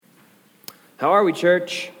How are we,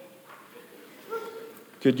 church?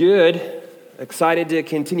 Good. Excited to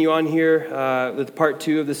continue on here with part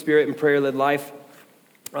 2 of the Spirit and Prayer-Led Life.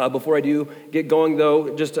 Before I do get going,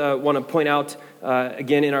 though, just want to point out,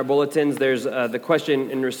 again, in our bulletins, there's the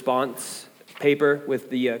question and response paper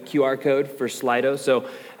with the QR code for Slido. So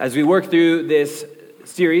as we work through this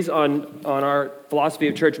series on our philosophy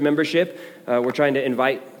of church membership, we're trying to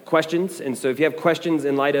invite questions. And so if you have questions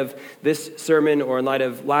in light of this sermon or in light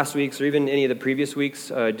of last week's or even any of the previous weeks,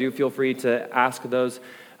 do feel free to ask those.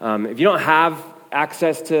 If you don't have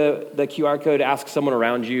access to the QR code, ask someone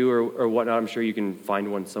around you or whatnot. I'm sure you can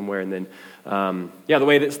find one somewhere. And then, the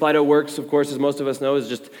way that Slido works, of course, as most of us know, is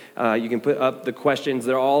just you can put up the questions.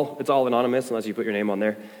 It's all anonymous unless you put your name on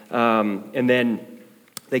there. And then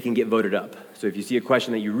they can get voted up. So if you see a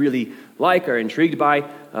question that you really like or are intrigued by,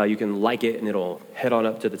 you can like it and it'll head on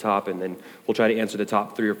up to the top, and then we'll try to answer the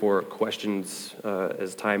top 3 or 4 questions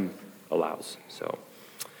as time allows. So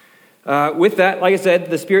with that, like I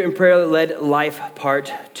said, the Spirit and Prayer-Led Life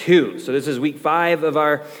Part 2. So this is week 5 of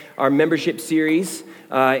our membership series.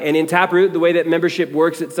 And in Taproot, the way that membership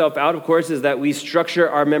works itself out, of course, is that we structure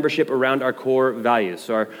our membership around our core values.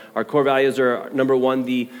 So our core values are, number 1,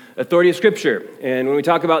 the authority of Scripture. And when we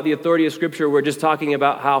talk about the authority of Scripture, we're just talking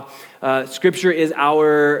about how Scripture is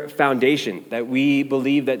our foundation, that we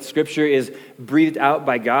believe that Scripture is breathed out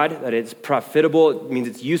by God, that it's profitable, it means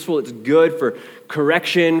it's useful, it's good for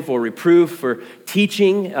correction, for reproof, for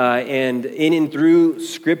teaching, and in and through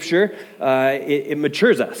Scripture, it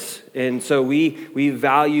matures us. And so we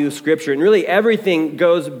value Scripture. And really everything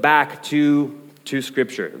goes back to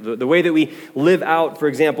Scripture. The way that we live out, for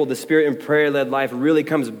example, the Spirit and Prayer-Led Life really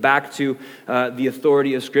comes back to the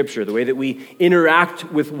authority of Scripture. The way that we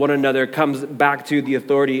interact with one another comes back to the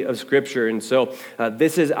authority of Scripture. And so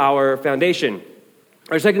this is our foundation.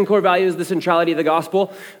 Our second core value is the centrality of the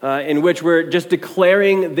gospel, in which we're just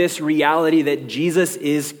declaring this reality that Jesus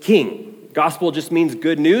is King. Gospel just means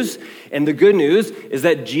good news, and the good news is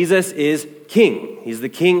that Jesus is King. He's the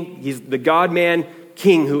King, he's the God-man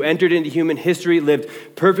King who entered into human history, lived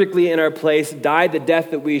perfectly in our place, died the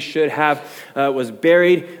death that we should have, was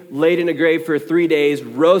buried, laid in a grave for 3 days,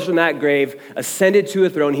 rose from that grave, ascended to a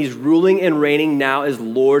throne. He's ruling and reigning now as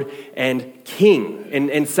Lord and King.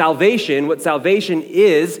 And salvation, what salvation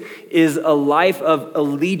is a life of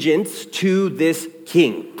allegiance to this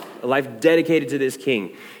King, a life dedicated to this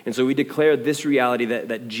King. And so we declare this reality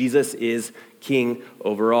that Jesus is King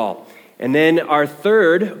overall. And then our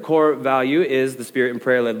third core value is the Spirit and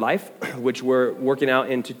Prayer-Led Life, which we're working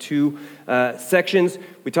out into 2 sections.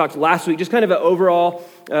 We talked last week, just kind of an overall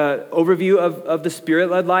overview of the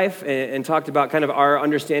Spirit-Led Life and talked about kind of our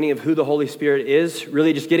understanding of who the Holy Spirit is,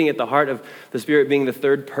 really just getting at the heart of the Spirit being the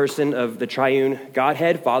third person of the triune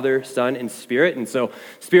Godhead, Father, Son, and Spirit. And so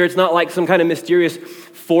Spirit's not like some kind of mysterious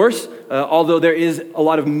force, although there is a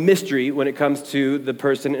lot of mystery when it comes to the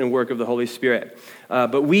person and work of the Holy Spirit.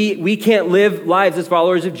 But we can't live lives as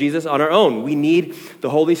followers of Jesus on our own. We need the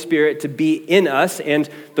Holy Spirit to be in us, and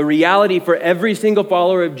the reality for every single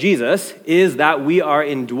follower of Jesus is that we are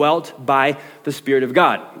indwelt by the Spirit of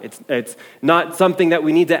God. It's not something that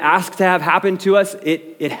we need to ask to have happen to us.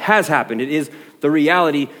 It has happened. It is the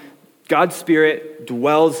reality. God's Spirit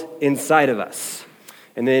dwells inside of us.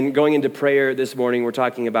 And then going into prayer this morning, we're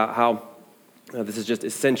talking about how this is just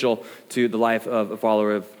essential to the life of a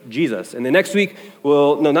follower of Jesus. And then next week,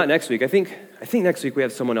 not next week. I think next week we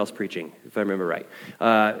have someone else preaching, if I remember right.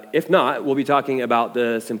 If not, we'll be talking about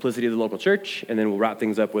the simplicity of the local church, and then we'll wrap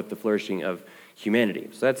things up with the flourishing of humanity.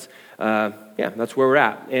 So that's where we're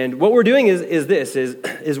at. And what we're doing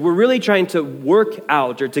is we're really trying to work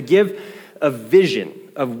out or to give a vision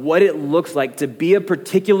of what it looks like to be a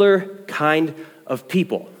particular kind of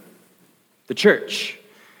people, the church.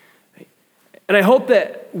 And I hope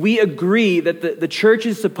that we agree that the church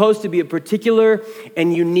is supposed to be a particular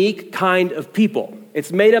and unique kind of people.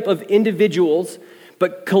 It's made up of individuals,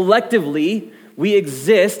 but collectively we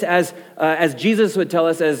exist as Jesus would tell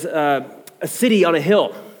us, as a city on a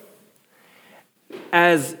hill,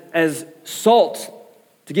 as salt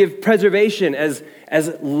to give preservation, as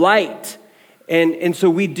light. And so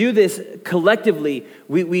we do this collectively.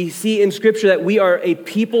 We see in Scripture that we are a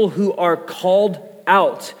people who are called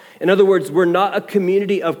out. In other words, we're not a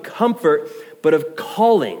community of comfort, but of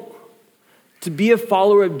calling. To be a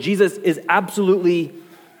follower of Jesus is absolutely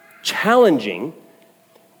challenging,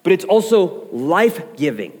 but it's also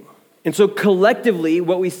life-giving. And so collectively,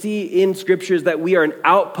 what we see in Scripture is that we are an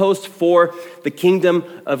outpost for the kingdom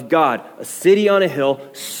of God, a city on a hill,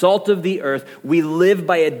 salt of the earth. We live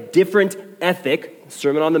by a different ethic,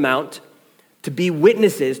 Sermon on the Mount, to be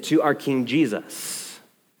witnesses to our King Jesus.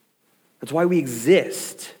 That's why we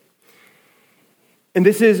exist. And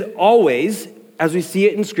this is always, as we see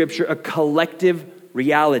it in Scripture, a collective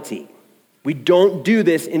reality. We don't do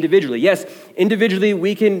this individually. Yes, individually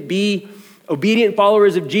we can be obedient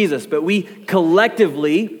followers of Jesus, but we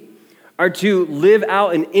collectively are to live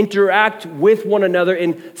out and interact with one another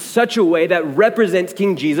in such a way that represents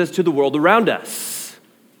King Jesus to the world around us.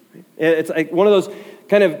 It's like one of those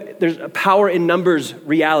there's a power in numbers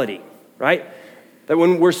reality, right? That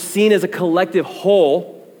when we're seen as a collective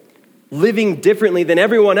whole, living differently than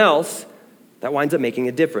everyone else, that winds up making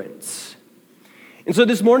a difference. And so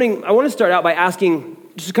this morning, I want to start out by asking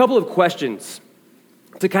just a couple of questions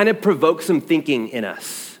to kind of provoke some thinking in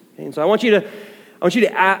us. And so I want you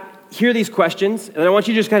to hear these questions, and I want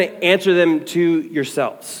you to just kind of answer them to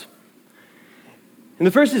yourselves. And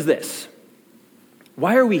the first is this: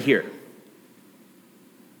 why are we here?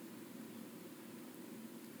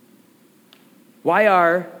 Why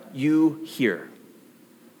are you here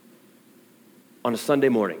on a Sunday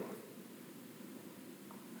morning?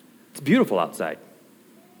 It's beautiful outside.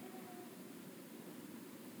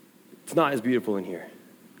 It's not as beautiful in here.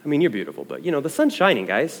 I mean, you're beautiful, but the sun's shining,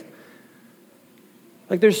 guys.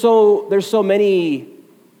 Like there's so many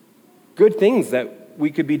good things that we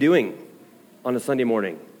could be doing on a Sunday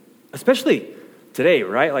morning, especially today,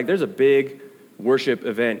 right? Like there's a big worship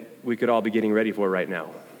event we could all be getting ready for right now.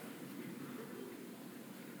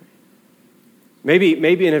 Maybe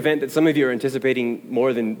an event that some of you are anticipating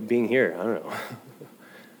more than being here. I don't know.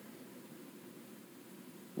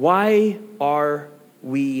 Why are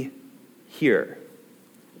we here?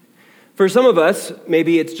 For some of us,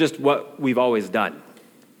 maybe it's just what we've always done.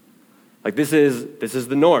 Like this is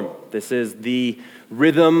the norm. This is the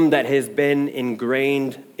rhythm that has been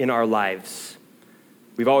ingrained in our lives.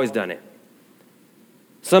 We've always done it.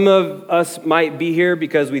 Some of us might be here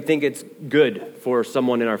because we think it's good for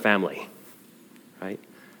someone in our family. Right?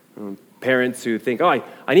 Parents who think, I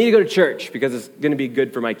need to go to church because it's going to be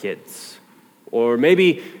good for my kids. Or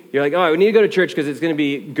maybe you're like, I need to go to church because it's going to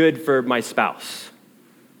be good for my spouse.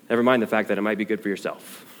 Never mind the fact that it might be good for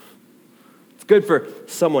yourself. It's good for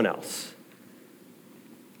someone else.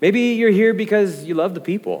 Maybe you're here because you love the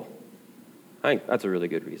people. I think that's a really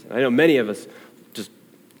good reason. I know many of us,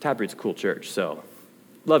 Taproot's a cool church, so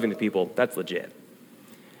loving the people, that's legit.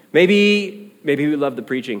 Maybe we love the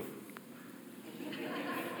preaching.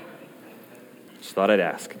 Just thought I'd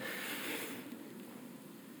ask.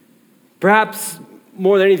 Perhaps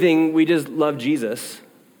more than anything, we just love Jesus.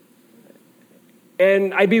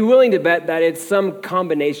 And I'd be willing to bet that it's some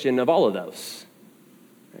combination of all of those.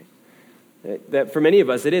 Right? That for many of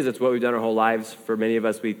us, it is. It's what we've done our whole lives. For many of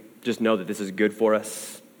us, we just know that this is good for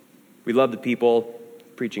us. We love the people.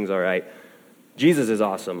 Preaching's all right. Jesus is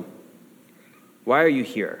awesome. Why are you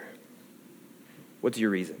here? What's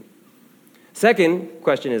your reason? Second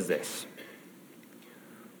question is this: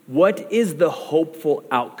 what is the hopeful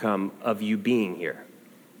outcome of you being here?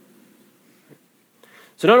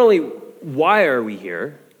 So not only why are we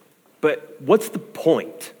here, but what's the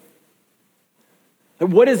point?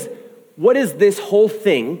 What is this whole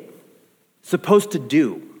thing supposed to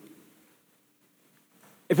do?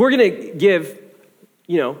 If we're going to give,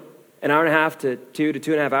 an hour and a half to 2 to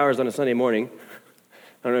 2.5 hours on a Sunday morning,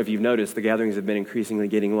 I don't know if you've noticed, the gatherings have been increasingly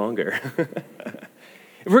getting longer.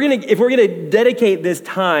 If we're gonna dedicate this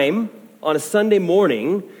time on a Sunday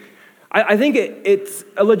morning, I think it's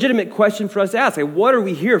a legitimate question for us to ask. Like, what are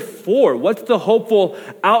we here for? What's the hopeful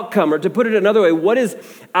outcome? Or to put it another way, what is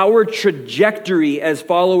our trajectory as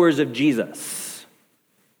followers of Jesus?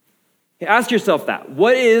 Ask yourself that.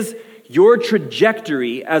 What is your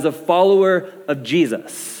trajectory as a follower of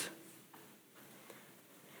Jesus?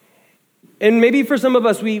 And maybe for some of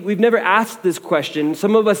us, we've never asked this question.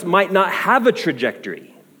 Some of us might not have a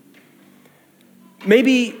trajectory.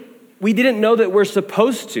 Maybe we didn't know that we're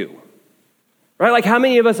supposed to. Right? Like how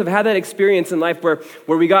many of us have had that experience in life where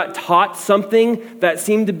we got taught something that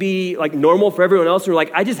seemed to be like normal for everyone else, and we're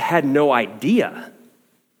like, I just had no idea.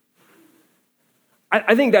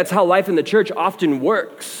 I think that's how life in the church often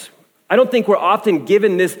works. I don't think we're often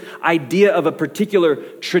given this idea of a particular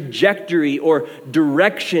trajectory or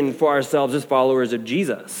direction for ourselves as followers of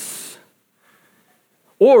Jesus.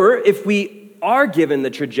 Or if we are given the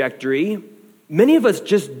trajectory, many of us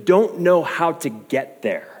just don't know how to get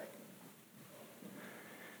there.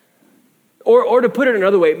 Or to put it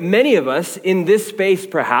another way, many of us in this space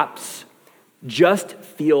perhaps just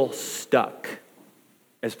feel stuck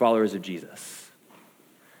as followers of Jesus.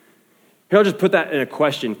 Here, I'll just put that in a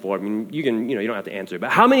question form. I mean, you don't have to answer, but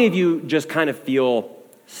how many of you just kind of feel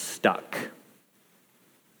stuck?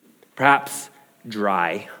 Perhaps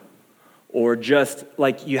dry, or just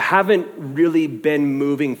like you haven't really been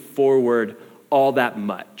moving forward all that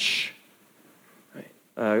much.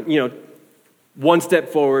 Right? One step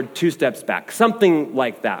forward, two steps back, something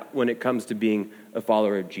like that when it comes to being a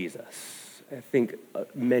follower of Jesus. I think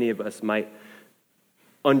many of us might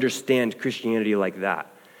understand Christianity like that.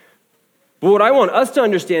 But what I want us to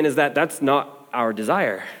understand is that that's not our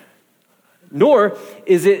desire, nor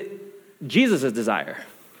is it Jesus' desire,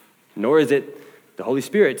 nor is it the Holy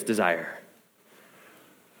Spirit's desire.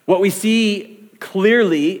 What we see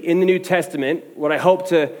clearly in the New Testament, what I hope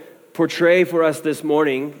to portray for us this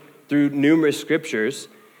morning through numerous scriptures,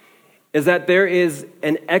 is that there is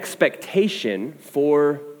an expectation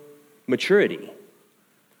for maturity.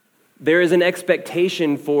 There is an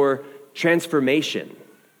expectation for transformation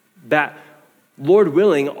that, Lord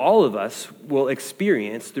willing, all of us will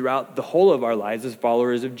experience throughout the whole of our lives as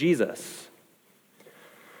followers of Jesus.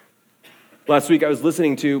 Last week I was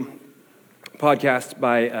listening to a podcast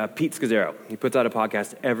by Pete Scazzaro. He puts out a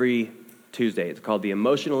podcast every Tuesday. It's called the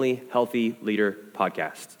Emotionally Healthy Leader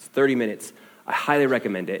Podcast. It's 30 minutes. I highly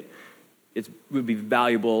recommend it. It would be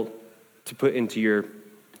valuable to put into your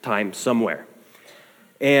time somewhere.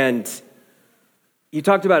 And he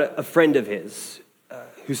talked about a friend of his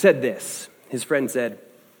who said this. His friend said,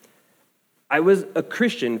 "I was a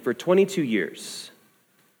Christian for 22 years,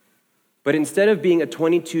 but instead of being a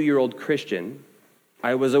 22-year-old Christian,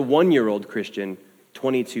 I was a 1-year-old Christian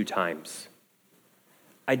 22 times.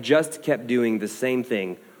 I just kept doing the same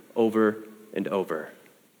thing over and over."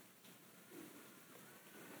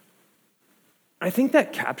 I think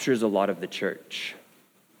that captures a lot of the church.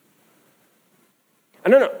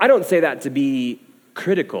 I don't say that to be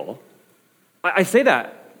critical. I say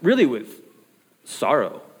that really with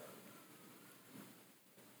sorrow.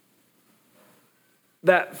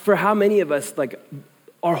 That for how many of us, like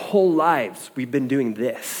our whole lives, we've been doing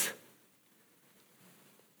this.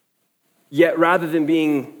 Yet rather than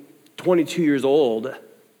being 22 years old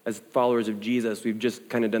as followers of Jesus, we've just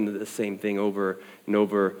kind of done the same thing over and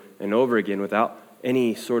over and over again without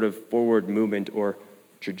any sort of forward movement or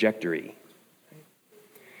trajectory.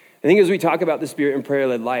 I think as we talk about the Spirit and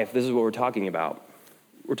prayer-led life, this is what we're talking about.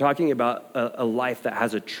 We're talking about a life that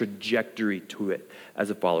has a trajectory to it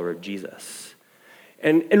as a follower of Jesus.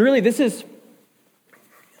 And really this is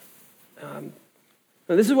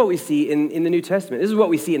what we see in the New Testament. This is what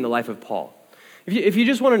we see in the life of Paul. If you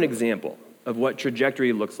just want an example of what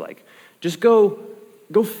trajectory looks like, just go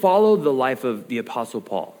follow the life of the Apostle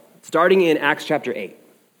Paul. Starting in Acts chapter 8,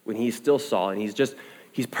 when he's still Saul and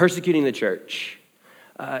he's persecuting the church.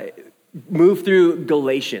 Move through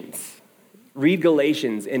Galatians. Read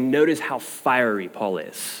Galatians and notice how fiery Paul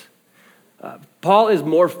is. Paul is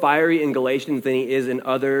more fiery in Galatians than he is in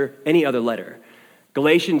any other letter.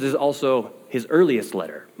 Galatians is also his earliest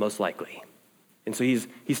letter, most likely. And so he's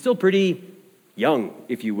still pretty young,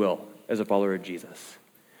 if you will, as a follower of Jesus.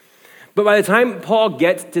 But by the time Paul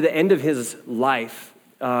gets to the end of his life,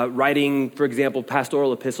 writing, for example,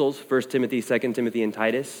 pastoral epistles, 1 Timothy, 2 Timothy, and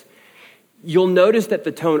Titus, you'll notice that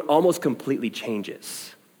the tone almost completely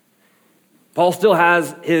changes. Paul still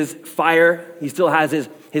has his fire, he still has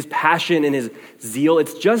his passion and his zeal.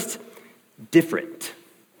 It's just different.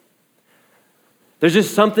 There's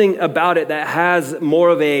just something about it that has more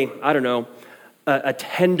of a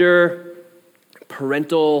tender,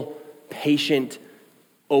 parental, patient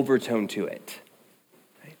overtone to it.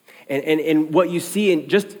 And what you see in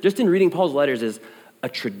just in reading Paul's letters is a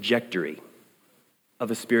trajectory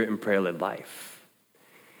of a Spirit and prayer-led life.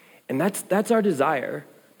 And that's our desire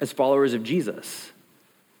as followers of Jesus.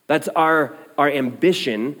 That's our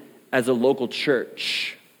ambition as a local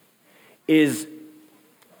church, is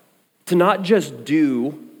to not just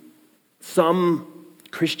do some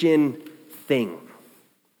Christian thing,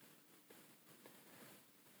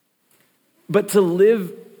 but to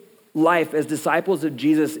live life as disciples of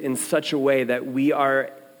Jesus in such a way that we are,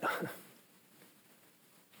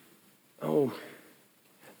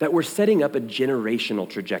 that we're setting up a generational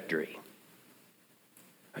trajectory.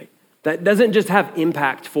 Right? That doesn't just have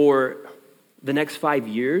impact for the next 5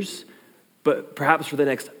 years, but perhaps for the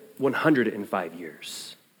next 105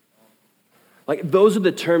 years. Like, those are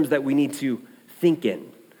the terms that we need to think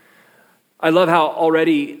in. I love how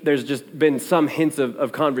already there's just been some hints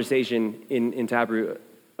of conversation in Taproot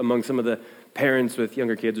among some of the parents with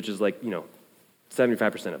younger kids, which is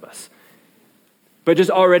 75% of us. But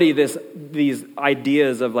just already these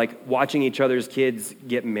ideas of watching each other's kids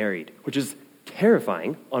get married, which is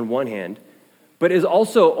terrifying on one hand, but is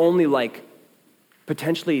also only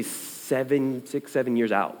potentially 6, 7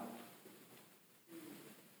 years out.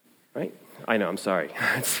 Right? I know, I'm sorry.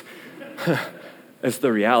 It's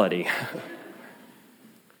the reality.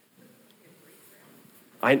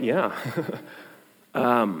 Yeah.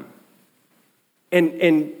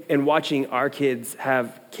 And watching our kids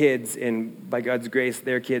have kids, and by God's grace,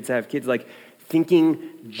 their kids have kids, like thinking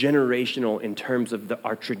generational in terms of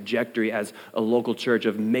our trajectory as a local church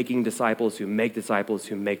of making disciples who make disciples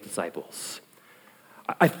who make disciples.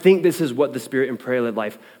 I think this is what the Spirit and prayer-led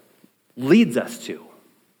life leads us to.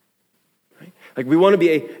 Right? Like we want to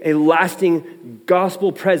be a lasting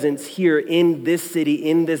gospel presence here in this city,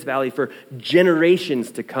 in this valley for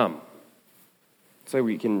generations to come. So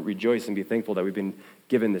we can rejoice and be thankful that we've been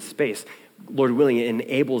given this space. Lord willing, it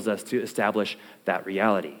enables us to establish that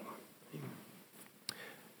reality.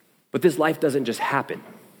 But this life doesn't just happen.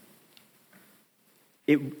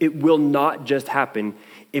 It will not just happen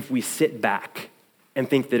if we sit back and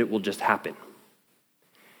think that it will just happen.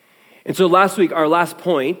 And so last week, our last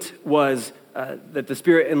point was that the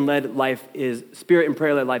Spirit and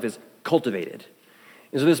prayer-led life is cultivated.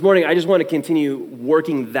 And so this morning, I just want to continue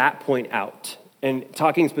working that point out and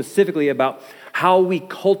talking specifically about how we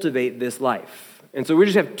cultivate this life. And so we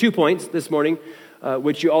just have 2 points this morning,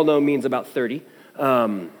 which you all know means about 30.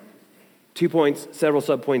 2 points, several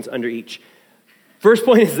subpoints under each. First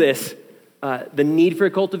point is this, the need for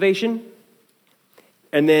cultivation.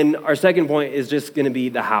 And then our second point is just going to be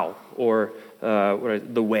the how, or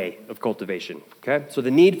the way of cultivation. Okay? So the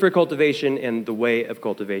need for cultivation and the way of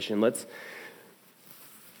cultivation. Let's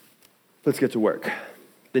get to work.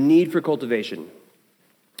 The need for cultivation.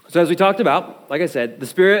 So as we talked about, like I said, the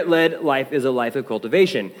Spirit-led life is a life of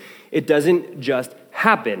cultivation. It doesn't just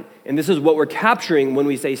happen. And this is what we're capturing when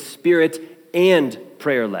we say Spirit and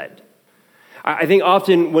prayer-led. I think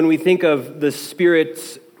often when we think of the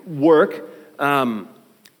Spirit's work,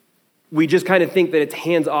 we just kind of think that it's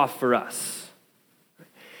hands-off for us.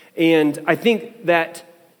 And I think that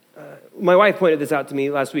my wife pointed this out to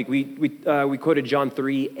me last week. We quoted John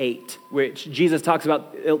 3:8, which Jesus talks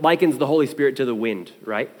about, it likens the Holy Spirit to the wind,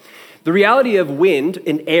 right? The reality of wind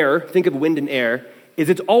and air, think of wind and air, is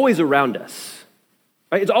it's always around us,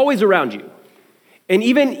 right? It's always around you. And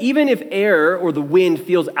even if air or the wind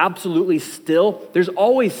feels absolutely still, there's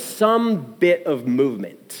always some bit of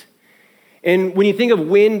movement. And when you think of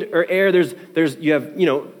wind or air, you have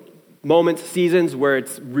moments, seasons where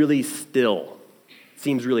it's really still.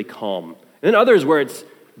 Seems really calm. And then others where it's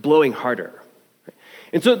blowing harder.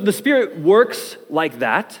 And so the Spirit works like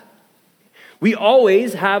that. We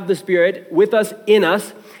always have the Spirit with us, in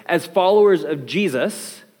us, as followers of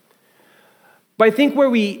Jesus. But I think where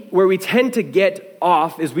we tend to get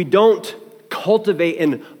off is we don't cultivate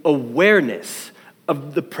an awareness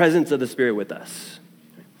of the presence of the Spirit with us.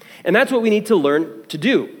 And that's what we need to learn to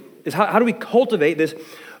do, is how do we cultivate this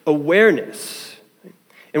awareness?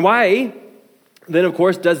 And why then, of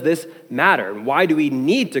course, does this matter? Why do we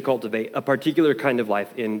need to cultivate a particular kind of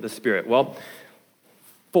life in the Spirit? Well,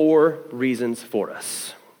 4 reasons for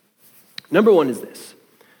us. Number 1 is this: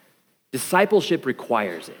 discipleship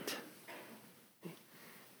requires it.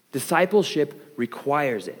 Discipleship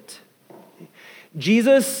requires it.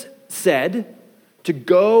 Jesus said to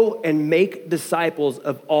go and make disciples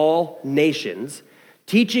of all nations,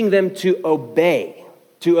 teaching them to obey,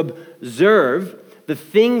 to observe the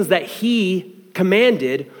things that he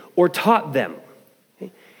commanded or taught them.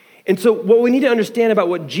 And so what we need to understand about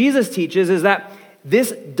what Jesus teaches is that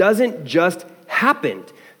this doesn't just happen.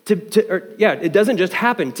 It doesn't just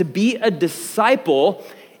happen. To be a disciple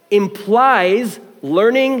implies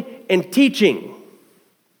learning and teaching.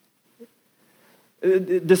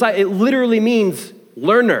 It literally means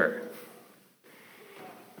learner.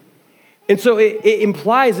 And so it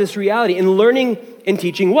implies this reality in learning and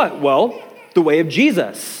teaching what? Well, the way of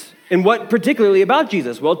Jesus. And what particularly about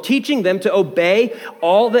Jesus? Well, teaching them to obey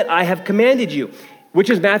all that I have commanded you, which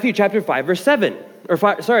is Matthew chapter 5, verse 7.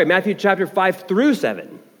 Matthew chapter 5 through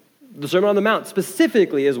 7. The Sermon on the Mount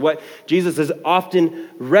specifically is what Jesus is often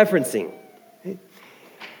referencing.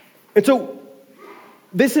 And so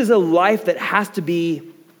this is a life that has to be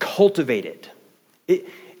cultivated.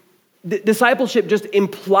 Discipleship just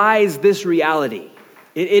implies this reality.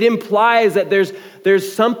 It implies that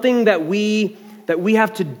there's something that we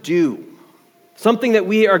have to do, something that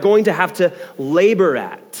we are going to have to labor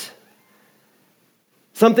at,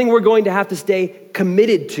 something we're going to have to stay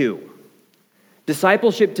committed to.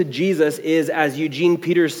 Discipleship to Jesus is, as Eugene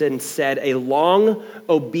Peterson said, a long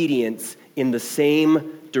obedience in the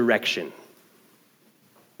same direction.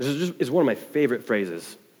 This is one of my favorite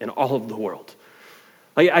phrases in all of the world.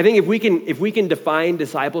 I think if we can define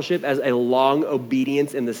discipleship as a long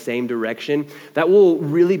obedience in the same direction, that will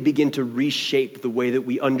really begin to reshape the way that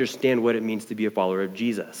we understand what it means to be a follower of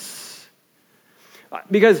Jesus.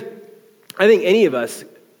 Because I think any of us,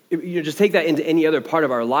 you just take that into any other part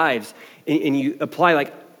of our lives and you apply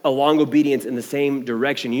like a long obedience in the same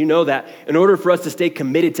direction. You know that in order for us to stay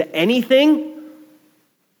committed to anything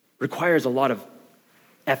requires a lot of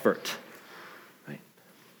effort, right?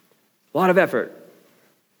 A lot of effort.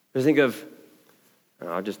 I'll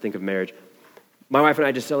just think of marriage. My wife and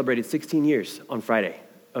I just celebrated 16 years on Friday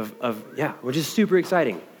which is super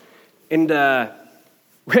exciting. And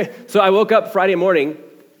so I woke up Friday morning,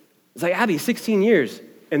 it's like, Abby, 16 years.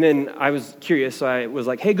 And then I was curious, so I was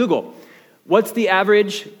like, hey, Google, what's the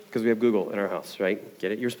average, because we have Google in our house, right?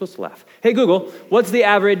 Get it? You're supposed to laugh. Hey, Google, what's the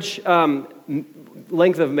average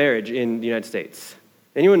length of marriage in the United States?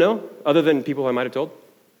 Anyone know, other than people I might have told?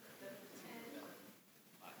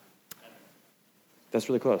 That's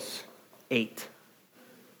really close. 8.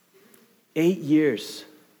 8 years.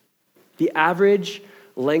 The average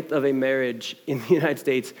length of a marriage in the United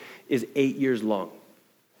States is 8 years long.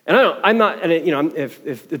 And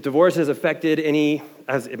if divorce has affected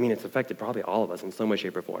it's affected probably all of us in some way,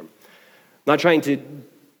 shape, or form. I'm not trying to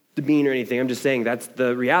demean or anything. I'm just saying that's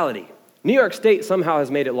the reality. New York State somehow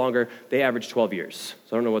has made it longer. They average 12 years.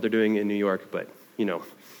 So I don't know what they're doing in New York, but, they're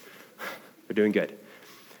doing good.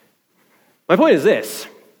 My point is this.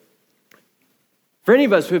 For any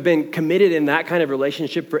of us who have been committed in that kind of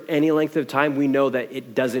relationship for any length of time, we know that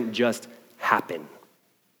it doesn't just happen.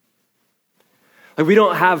 Like, we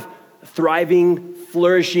don't have thriving,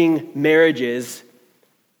 flourishing marriages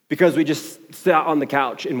because we just sat on the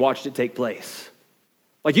couch and watched it take place.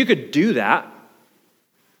 Like, you could do that,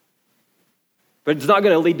 but it's not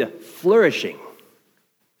going to lead to flourishing.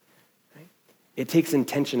 Right? It takes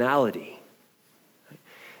intentionality. Right?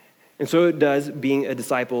 And so it does being a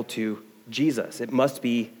disciple to Jesus. It must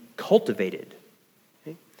be cultivated.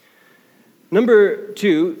 Okay? Number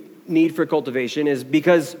 2 need for cultivation is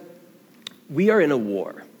because we are in a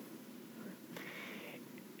war.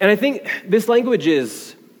 And I think this language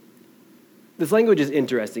is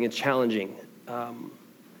interesting. It's challenging.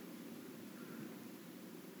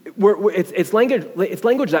 It's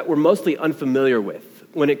language that we're mostly unfamiliar with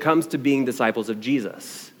when it comes to being disciples of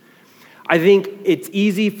Jesus. I think it's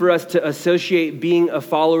easy for us to associate being a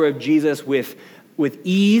follower of Jesus with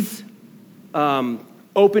ease,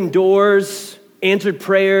 open doors, answered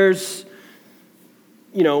prayers,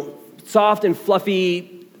 soft and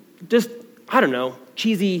fluffy, just,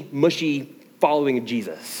 cheesy, mushy following of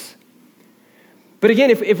Jesus. But again,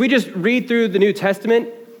 if we just read through the New Testament,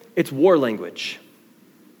 it's war language.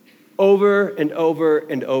 Over and over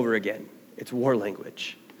and over again. It's war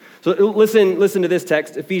language. So listen to this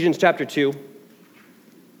text, Ephesians chapter 2.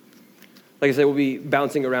 Like I said, we'll be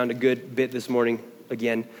bouncing around a good bit this morning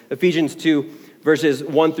again. Ephesians 2, verses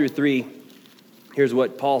 1 through 3. Here's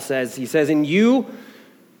what Paul says. He says, "And you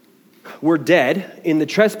were dead in the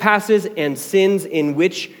trespasses and sins in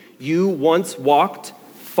which you once walked,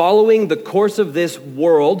 following the course of this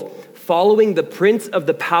world, following the prince of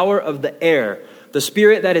the power of the air, the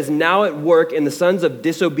spirit that is now at work in the sons of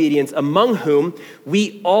disobedience, among whom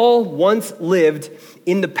we all once lived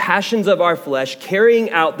in the passions of our flesh, carrying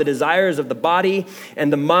out the desires of the body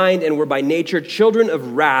and the mind, and were by nature children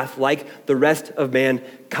of wrath like the rest of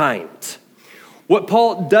mankind." What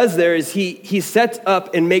Paul does there is he sets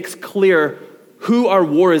up and makes clear who our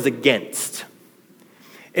war is against.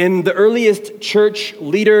 And the earliest church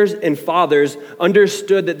leaders and fathers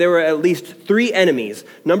understood that there were at least 3 enemies.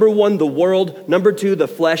 Number 1, the world. Number 2, the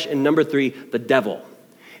flesh. And number 3, the devil.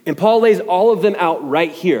 And Paul lays all of them out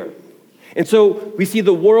right here. And so we see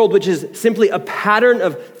the world, which is simply a pattern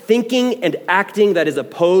of thinking and acting that is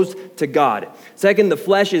opposed to God. Second, the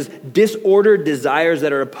flesh is disordered desires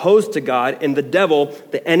that are opposed to God. And the devil,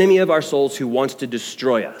 the enemy of our souls who wants to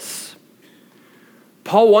destroy us.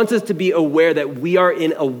 Paul wants us to be aware that we are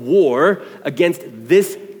in a war against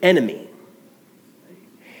this enemy.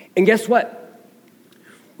 And guess what?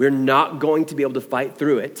 We're not going to be able to fight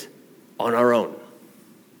through it on our own.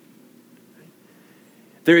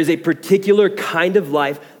 There is a particular kind of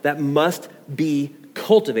life that must be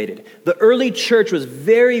cultivated. The early church was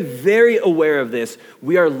very, very aware of this.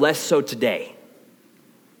 We are less so today.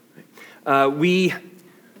 We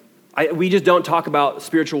just don't talk about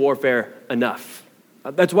spiritual warfare enough.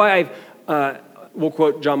 That's why we'll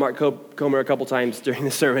quote John Mark Comer a couple times during the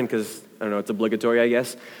sermon because, it's obligatory, I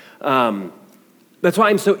guess. That's why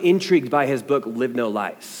I'm so intrigued by his book, Live No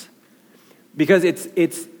Lies. Because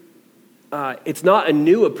it's not a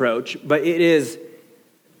new approach, but it is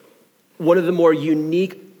one of the more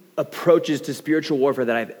unique approaches to spiritual warfare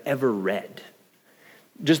that I've ever read.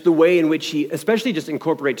 Just the way in which he especially just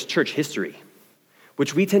incorporates church history,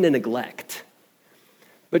 which we tend to neglect.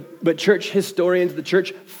 But church historians, the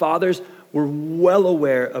church fathers, were well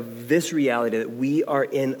aware of this reality that we are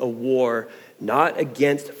in a war not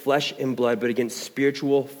against flesh and blood, but against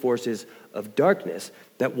spiritual forces of darkness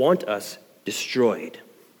that want us destroyed.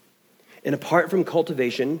 And apart from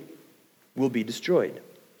cultivation, we'll be destroyed.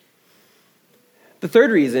 The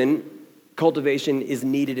third reason cultivation is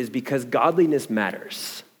needed is because godliness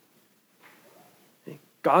matters.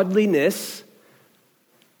 Godliness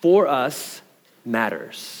for us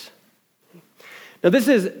matters. Now, this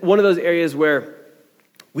is one of those areas where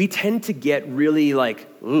we tend to get really like,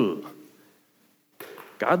 ooh,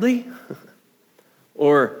 godly?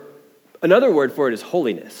 Or another word for it is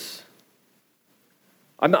holiness.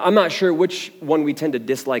 I'm not sure which one we tend to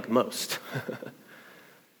dislike most.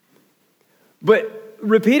 But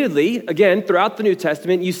repeatedly, again, throughout the New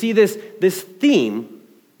Testament, you see this theme,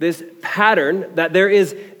 this pattern that there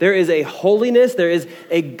is a holiness, there is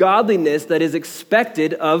a godliness that is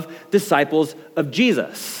expected of disciples of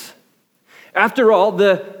Jesus. After all,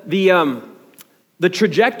 the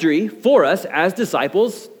trajectory for us as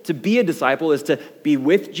disciples, to be a disciple, is to be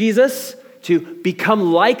with Jesus, to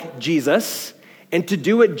become like Jesus, and to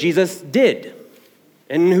do what Jesus did.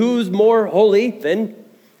 And who's more holy than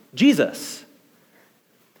Jesus?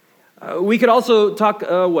 We could also talk,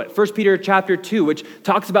 1 Peter chapter 2, which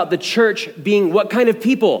talks about the church being what kind of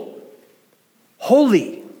people?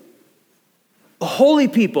 Holy. A holy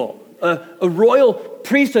people. A royal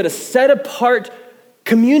priesthood, a set-apart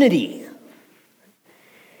community.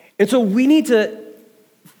 And so we need to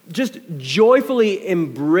just joyfully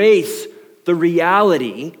embrace the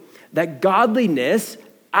reality that godliness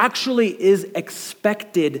actually is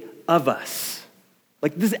expected of us.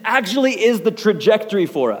 Like, this actually is the trajectory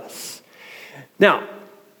for us. Now,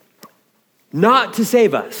 not to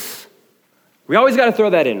save us. We always got to throw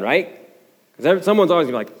that in, right? Because someone's always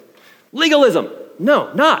going to be like, legalism.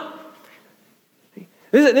 No, not.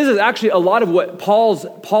 This is actually a lot of what Paul's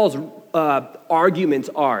arguments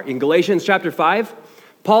are. In Galatians chapter 5,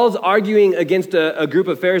 Paul's arguing against a group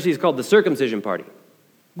of Pharisees called the circumcision party.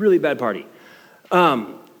 Really bad party.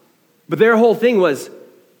 But their whole thing was,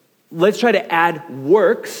 let's try to add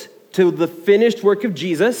works to the finished work of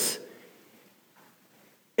Jesus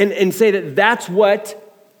and say that that's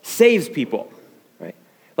what saves people, right?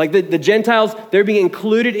 Like the Gentiles, they're being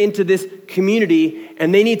included into this community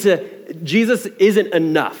and they need to, Jesus isn't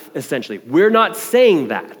enough, essentially. We're not saying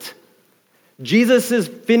that. Jesus'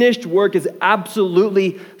 finished work is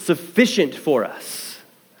absolutely sufficient for us.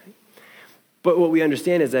 But what we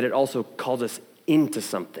understand is that it also calls us into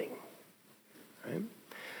something.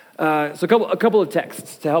 Right? So a couple of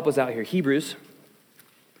texts to help us out here. Hebrews.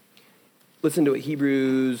 Listen to what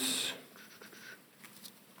Hebrews,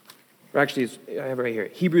 or actually I have it right here.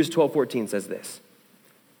 Hebrews 12:14 says this.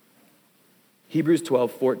 Hebrews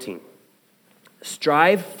 12:14.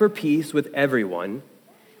 Strive for peace with everyone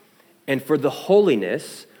and for the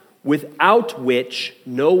holiness without which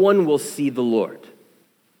no one will see the Lord.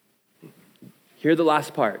 Hear the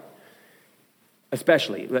last part,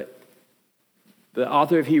 especially. The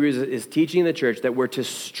author of Hebrews is teaching the church that we're to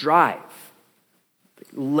strive,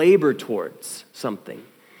 labor towards something.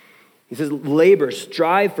 He says,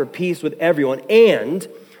 strive for peace with everyone and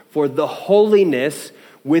for the holiness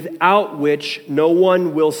without which no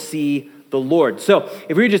one will see the Lord. So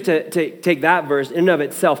if we were just to take that verse in and of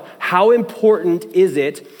itself, how important is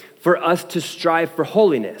it for us to strive for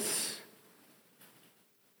holiness?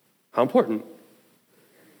 How important?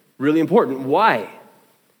 Really important. Why?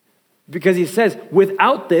 Because he says,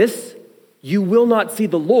 without this, you will not see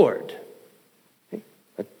the Lord. Okay?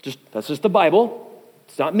 That's just the Bible.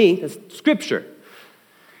 It's not me. It's Scripture.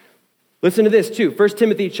 Listen to this too. 1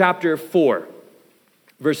 Timothy chapter 4,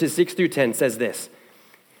 verses 6 through 10 says this.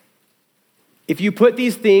 If you put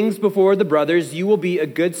these things before the brothers, you will be a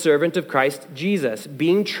good servant of Christ Jesus,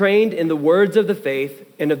 being trained in the words of the faith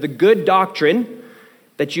and of the good doctrine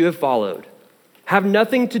that you have followed. Have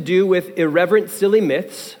nothing to do with irreverent, silly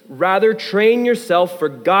myths. Rather, train yourself for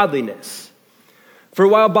godliness. For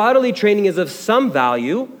while bodily training is of some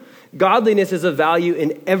value, godliness is of value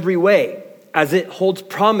in every way, as it holds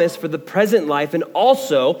promise for the present life and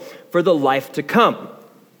also for the life to come.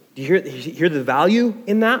 Do you hear the value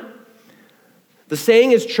in that? The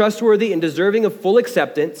saying is trustworthy and deserving of full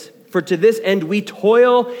acceptance, for to this end we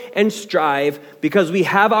toil and strive because we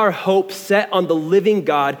have our hope set on the living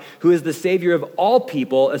God, who is the Savior of all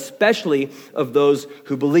people, especially of those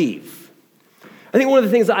who believe. I think one of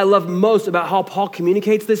the things that I love most about how Paul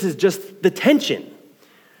communicates this is just the tension,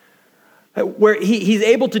 where he's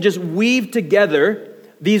able to just weave together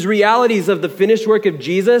these realities of the finished work of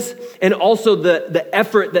Jesus and also the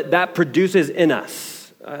effort that produces in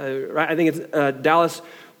us. Right? I think it's Dallas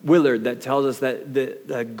Willard that tells us that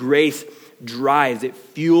the grace drives, it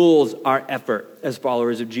fuels our effort as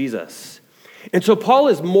followers of Jesus. And so Paul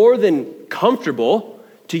is more than comfortable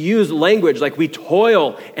to use language like we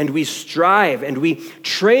toil and we strive and we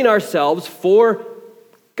train ourselves for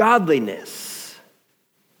godliness.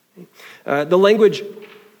 The language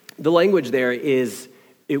there is,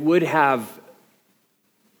 it would have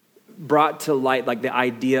brought to light like the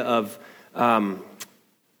idea of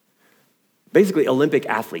basically Olympic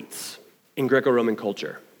athletes in Greco-Roman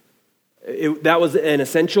culture. That was an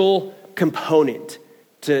essential component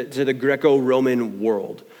to the Greco-Roman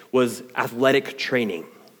world, was athletic training.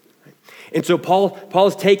 And so Paul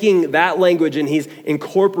is taking that language and he's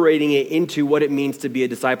incorporating it into what it means to be a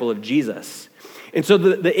disciple of Jesus. And so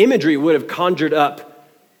the imagery would have conjured up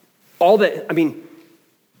all that. I mean,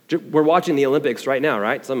 we're watching the Olympics right now,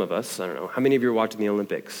 right? Some of us, I don't know. How many of you are watching the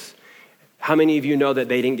Olympics? How many of you know that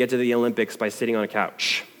they didn't get to the Olympics by sitting on a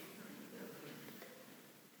couch?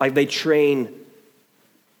 Like, they train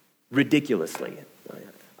ridiculously.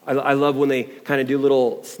 I love when they kind of do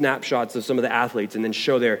little snapshots of some of the athletes and then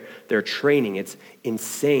show their training. It's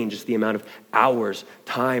insane, just the amount of hours,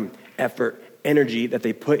 time, effort, energy that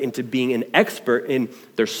they put into being an expert in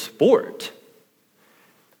their sport.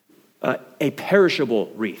 A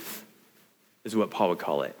perishable wreath is what Paul would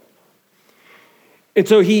call it. And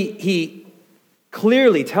so he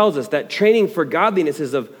clearly tells us that training for godliness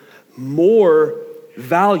is of more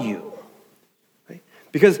value.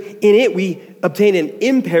 Because in it, we obtain an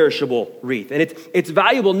imperishable wreath. And it's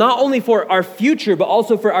valuable not only for our future, but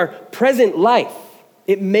also for our present life.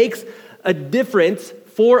 It makes a difference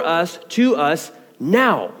for us, to us,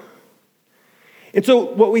 now. And so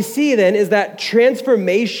what we see then is that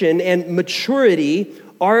transformation and maturity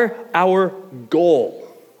are our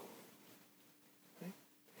goal.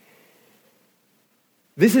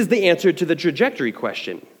 This is the answer to the trajectory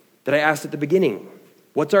question that I asked at the beginning.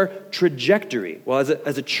 What's our trajectory? Well,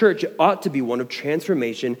 as a church, it ought to be one of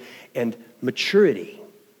transformation and maturity.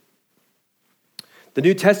 The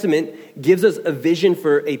New Testament gives us a vision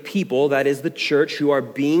for a people, that is the church, who are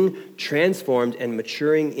being transformed and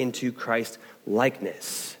maturing into Christ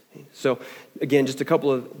likeness. So again, just a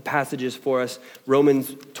couple of passages for us.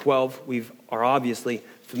 Romans 12, we are obviously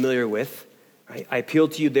familiar with. I appeal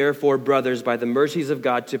to you, therefore, brothers, by the mercies of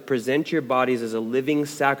God, to present your bodies as a living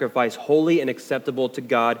sacrifice, holy and acceptable to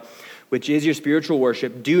God, which is your spiritual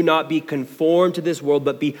worship. Do not be conformed to this world,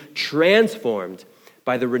 but be transformed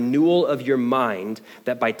by the renewal of your mind,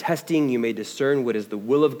 that by testing you may discern what is the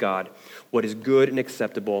will of God, what is good and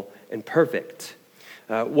acceptable and perfect.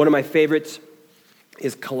 One of my favorites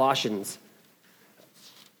is Colossians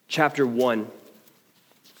chapter 1.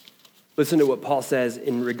 Listen to what Paul says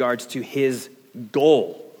in regards to his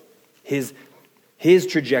goal, his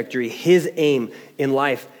trajectory, his aim in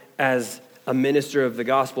life as a minister of the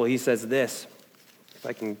gospel. He says this, if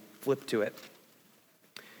I can flip to it.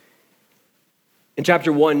 In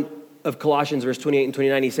chapter 1 of Colossians, verse 28 and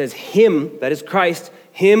 29, he says, him, that is Christ,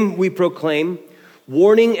 him we proclaim,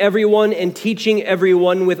 warning everyone and teaching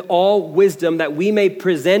everyone with all wisdom, that we may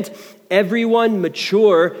present everyone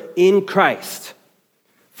mature in Christ.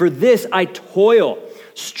 For this I toil,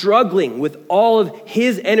 struggling with all of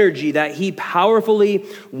his energy that he powerfully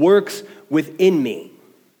works within me.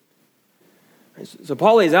 So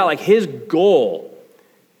Paul lays out like his goal.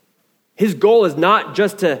 His goal is not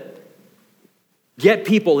just to get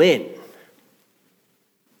people in.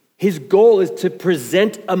 His goal is to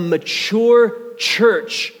present a mature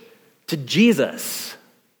church to Jesus.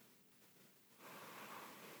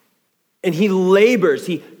 And he labors,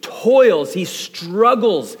 he toils, he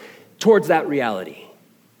struggles towards that reality.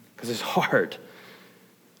 Because it's hard.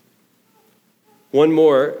 One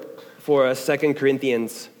more for us, 2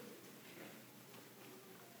 Corinthians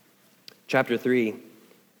chapter 3,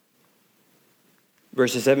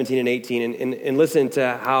 verses 17 and 18. And listen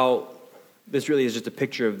to how this really is just a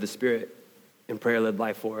picture of the Spirit and prayer-led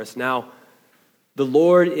life for us. Now, the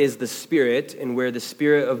Lord is the Spirit, and where the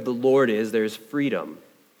Spirit of the Lord is, there is freedom.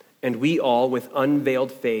 And we all, with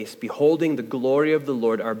unveiled face, beholding the glory of the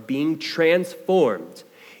Lord, are being transformed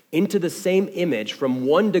into the same image from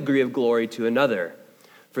one degree of glory to another.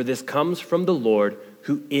 For this comes from the Lord,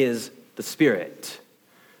 who is the Spirit.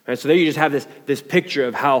 All right, so there you just have this picture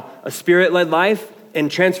of how a Spirit-led life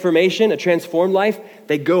and transformation, a transformed life,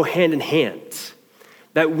 they go hand in hand.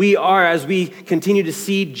 That we are, as we continue to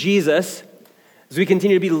see Jesus, as we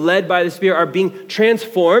continue to be led by the Spirit, are being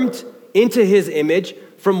transformed into his image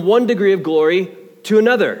from one degree of glory to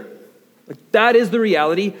another. Like, that is the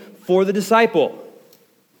reality for the disciple.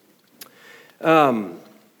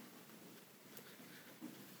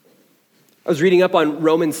 I was reading up on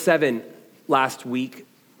Romans 7 last week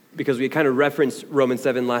because we kind of referenced Romans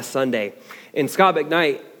 7 last Sunday. And Scott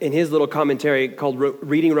McKnight, in his little commentary called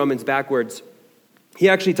Reading Romans Backwards, he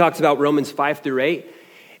actually talks about Romans 5 through 8.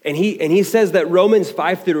 And he says that Romans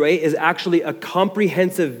 5 through 8 is actually a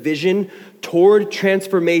comprehensive vision toward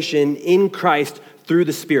transformation in Christ through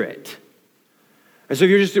the Spirit. And so if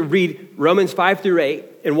you're just to read Romans 5 through 8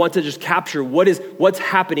 and want to just capture what's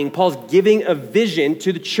happening, Paul's giving a vision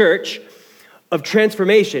to the church of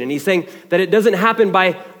transformation. And he's saying that it doesn't happen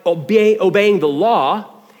by obeying the law.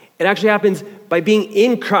 It actually happens by being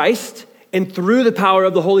in Christ and through the power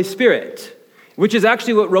of the Holy Spirit, which is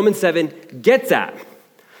actually what Romans 7 gets at.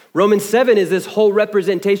 Romans 7 is this whole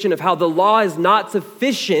representation of how the law is not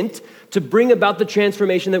sufficient to bring about the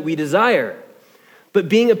transformation that we desire. But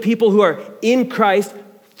being a people who are in Christ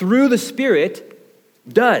through the Spirit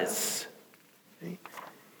does.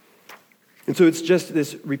 And so it's just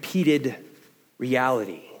this repeated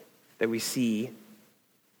reality that we see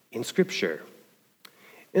in Scripture.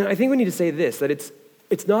 And I think we need to say this, that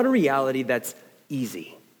it's not a reality that's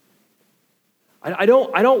easy. I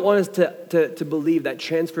don't want us to believe that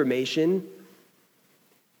transformation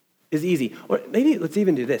is easy. Or maybe let's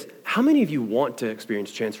even do this. How many of you want to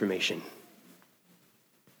experience transformation?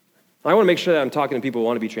 I want to make sure that I'm talking to people who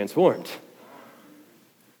want to be transformed.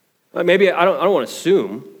 Maybe I don't want to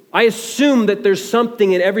assume. I assume that there's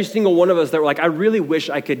something in every single one of us that we're like, I really wish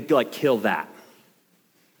I could kill that.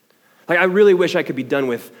 Like, I really wish I could be done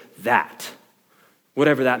with that,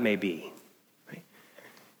 whatever that may be. Right?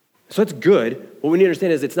 So it's good. What we need to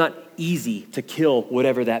understand is it's not easy to kill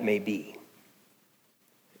whatever that may be.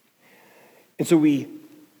 And so we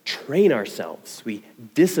train ourselves, we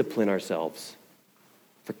discipline ourselves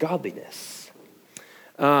for godliness.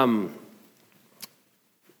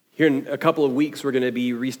 Here in a couple of weeks, we're going to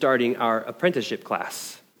be restarting our apprenticeship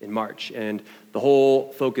class in March. And the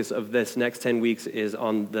whole focus of this next 10 weeks is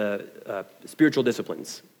on the spiritual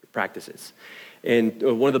disciplines practices. And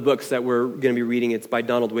one of the books that we're going to be reading, it's by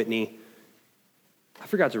Donald Whitney. I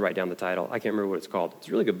forgot to write down the title. I can't remember what it's called. It's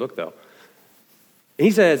a really good book, though. And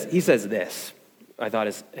he says this, I thought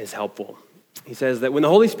is helpful. He says that when the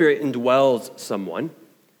Holy Spirit indwells someone,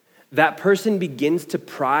 that person begins to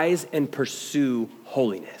prize and pursue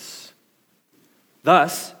holiness.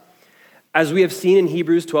 Thus, as we have seen in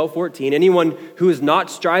Hebrews 12:14, anyone who is not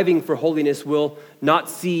striving for holiness will not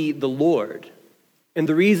see the Lord. And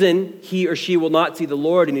the reason he or she will not see the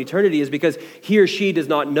Lord in eternity is because he or she does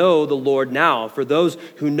not know the Lord now. For those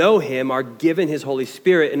who know him are given his Holy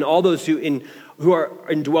Spirit, and all those who are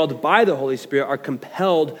indwelled by the Holy Spirit are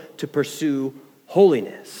compelled to pursue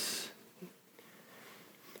holiness.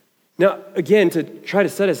 Now, again, to try to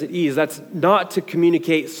set us at ease, that's not to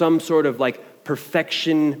communicate some sort of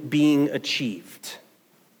perfection being achieved.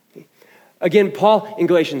 Again, Paul in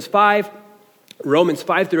Galatians 5, Romans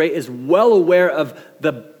 5 through 8 is well aware of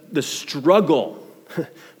the struggle,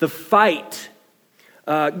 the fight.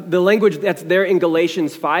 The language that's there in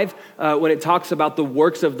Galatians 5, when it talks about the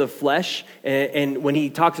works of the flesh, and when he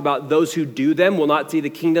talks about those who do them will not see the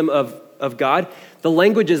kingdom of God, the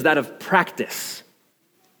language is that of practice.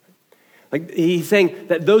 He's saying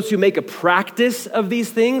that those who make a practice of these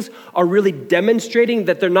things are really demonstrating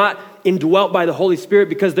that they're not indwelt by the Holy Spirit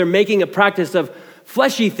because they're making a practice of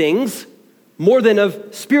fleshy things more than of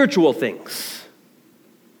spiritual things.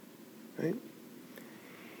 Right?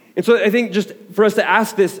 And so I think just for us to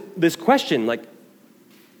ask this question,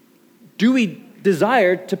 do we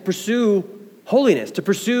desire to pursue holiness, to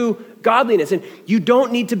pursue godliness? And you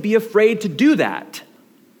don't need to be afraid to do that.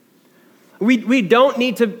 We don't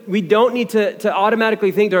need to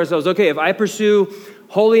automatically think to ourselves, okay, if I pursue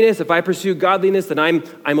holiness, if I pursue godliness, then I'm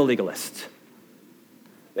a legalist.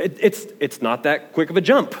 It's not that quick of a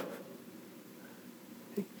jump.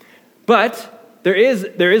 But there is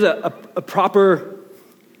a proper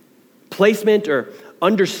placement or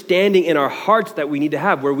understanding in our hearts that we need to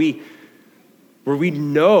have where we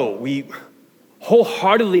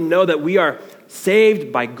wholeheartedly know that we are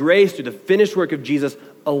saved by grace through the finished work of Jesus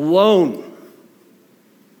alone.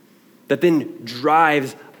 That then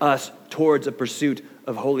drives us towards a pursuit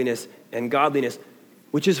of holiness and godliness,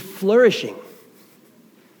 which is flourishing.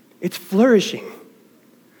 It's flourishing.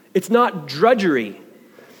 It's not drudgery.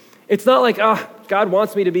 It's not like, God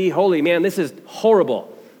wants me to be holy. Man, this is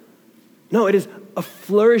horrible. No, it is a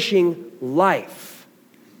flourishing life.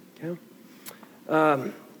 Okay?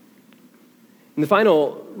 And the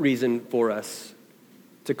final reason for us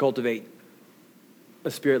to cultivate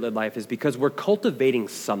a spirit-led life is because we're cultivating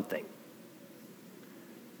something.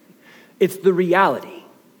 It's the reality.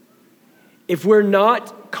 If we're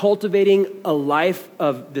not cultivating a life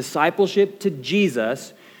of discipleship to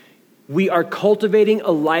Jesus, we are cultivating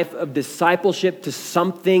a life of discipleship to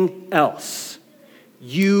something else.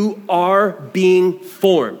 You are being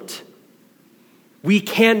formed. We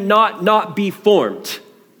cannot not be formed.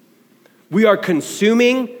 We are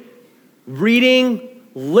consuming, reading,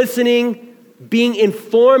 listening, being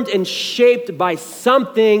informed and shaped by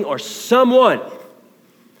something or someone.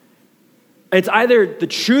 And it's either the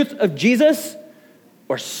truth of Jesus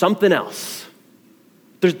or something else.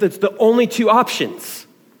 That's the only two options.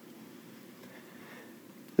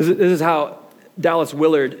 This is how Dallas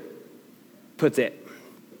Willard puts it.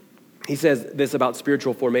 He says this about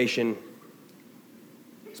spiritual formation.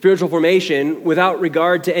 Spiritual formation, without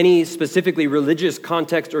regard to any specifically religious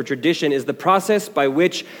context or tradition, is the process by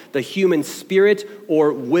which the human spirit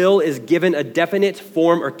or will is given a definite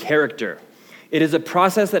form or character. It is a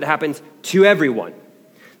process that happens to everyone.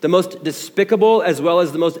 The most despicable as well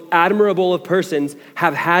as the most admirable of persons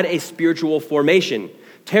have had a spiritual formation.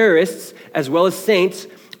 Terrorists as well as saints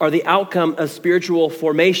are the outcome of spiritual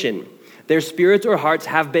formation. Their spirits or hearts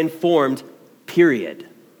have been formed, period.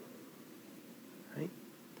 Right?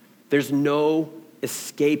 There's no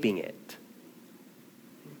escaping it.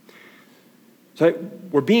 So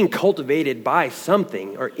we're being cultivated by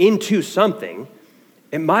something or into something.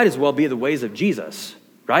 It might as well be the ways of Jesus,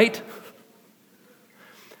 right?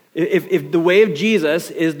 If the way of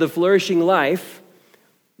Jesus is the flourishing life,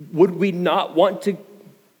 would we not want to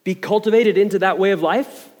be cultivated into that way of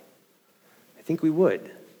life? I think we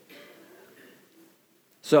would.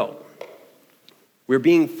 So, we're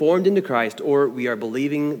being formed into Christ, or we are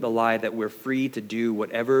believing the lie that we're free to do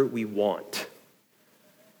whatever we want,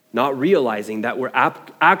 not realizing that we're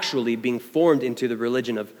actually being formed into the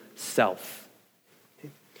religion of self.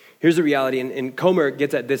 Here's the reality, and Comer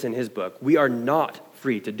gets at this in his book. We are not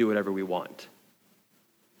free to do whatever we want.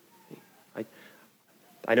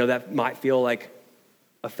 I know that might feel like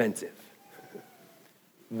offensive.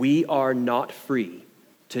 We are not free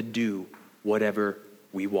to do whatever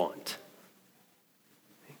we want.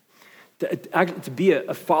 To be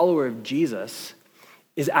a follower of Jesus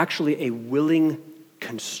is actually a willing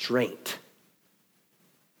constraint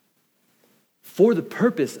for the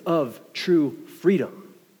purpose of true freedom.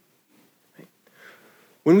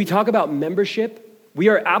 When we talk about membership, we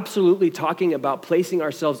are absolutely talking about placing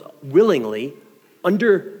ourselves willingly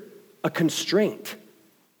under a constraint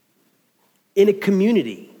in a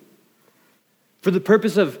community for the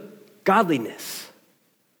purpose of godliness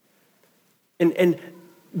and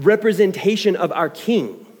representation of our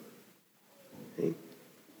King. Okay?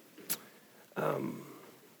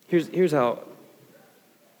 Here's how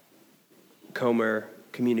Comer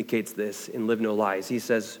communicates this in Live No Lies. He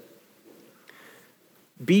says,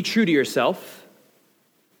 be true to yourself.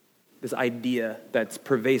 This idea that's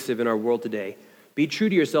pervasive in our world today. Be true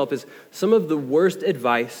to yourself is some of the worst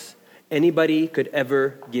advice anybody could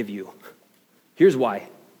ever give you. Here's why.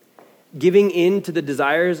 Giving in to the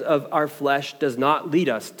desires of our flesh does not lead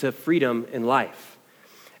us to freedom in life,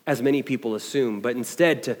 as many people assume, but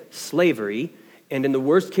instead to slavery, and in the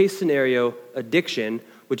worst case scenario, addiction,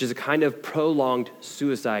 which is a kind of prolonged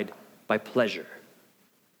suicide by pleasure.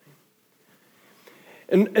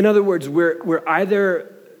 In other words, we're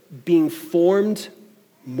either being formed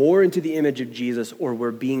more into the image of Jesus, or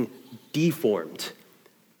we're being deformed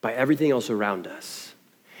by everything else around us.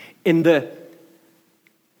 And the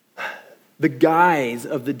guise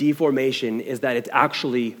of the deformation is that it's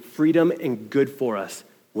actually freedom and good for us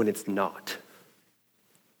when it's not.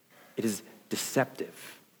 It is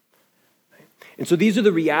deceptive. And so these are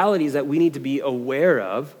the realities that we need to be aware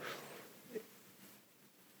of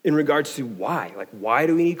in regards to why. Like, why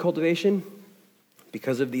do we need cultivation?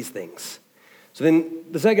 Because of these things. So then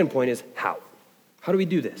the second point is how. How do we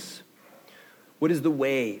do this? What is the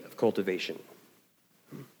way of cultivation?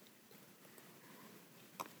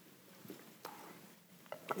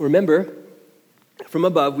 Remember, from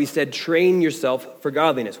above, we said train yourself for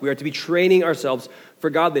godliness. We are to be training ourselves for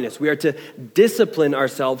godliness. We are to discipline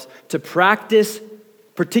ourselves to practice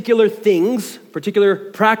particular things, particular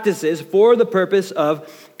practices for the purpose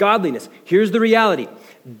of godliness. Here's the reality.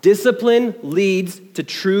 Discipline leads to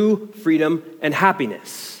true freedom and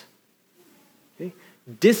happiness. Okay?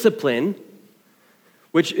 Discipline,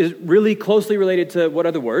 which is really closely related to what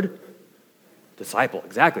other word? Disciple,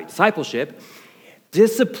 exactly. Discipleship.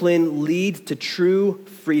 Discipline leads to true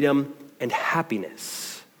freedom and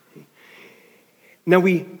happiness. Now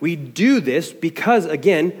we do this because,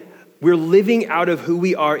 again, we're living out of who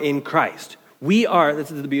we are in Christ. We are, this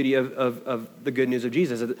is the beauty of the good news of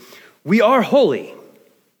Jesus, we are holy.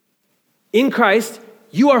 In Christ,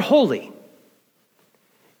 you are holy.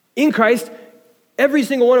 In Christ, every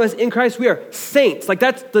single one of us in Christ, we are saints. Like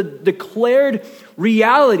that's the declared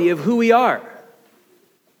reality of who we are.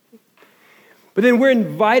 But then we're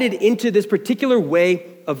invited into this particular way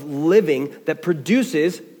of living that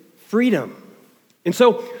produces freedom. And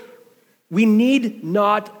so we need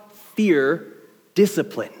not fear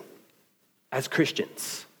discipline as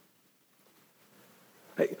Christians.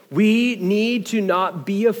 We need to not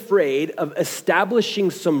be afraid of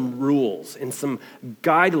establishing some rules and some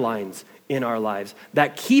guidelines in our lives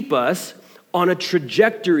that keep us on a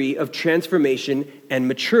trajectory of transformation and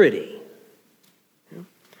maturity.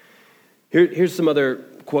 Here's some other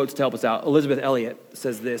quotes to help us out. Elizabeth Elliot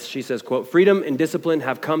says this. She says, quote, "Freedom and discipline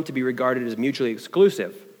have come to be regarded as mutually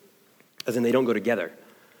exclusive, as in they don't go together.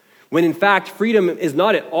 When in fact, freedom is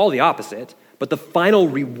not at all the opposite, but the final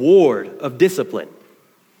reward of discipline.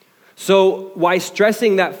 So while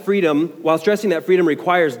stressing that freedom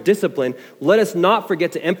requires discipline, let us not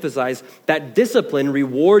forget to emphasize that discipline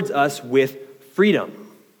rewards us with freedom."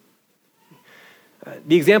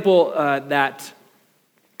 The example that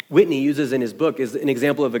Whitney uses in his book is an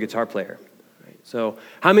example of a guitar player. Right? So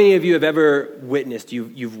how many of you have ever witnessed,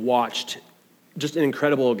 you've watched just an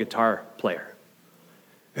incredible guitar player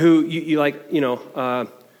who you like,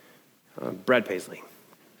 Brad Paisley?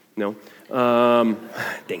 No?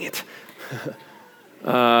 Dang it.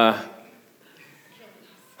 That's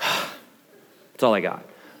all I got.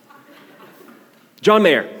 John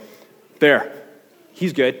Mayer. There.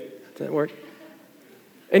 He's good. Does that work?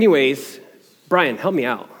 Anyways, Brian, help me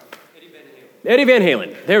out. Eddie Van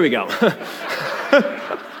Halen. There we go.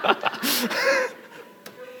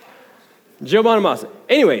 Joe Bonamassa.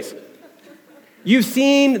 Anyways, you've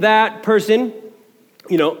seen that person,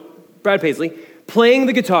 Brad Paisley, playing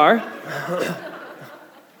the guitar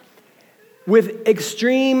with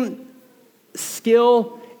extreme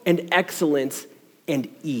skill and excellence and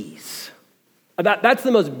ease. That's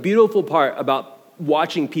the most beautiful part about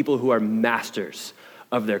watching people who are masters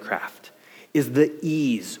of their craft, is the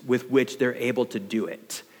ease with which they're able to do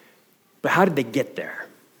it. But how did they get there?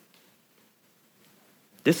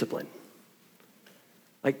 Discipline.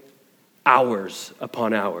 Like hours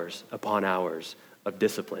upon hours upon hours of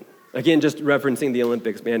discipline. Again, just referencing the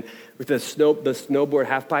Olympics, man, with the snowboard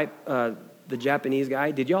halfpipe, the Japanese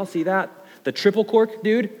guy. Did y'all see that? The triple cork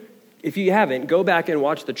dude? If you haven't, go back and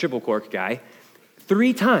watch the triple cork guy.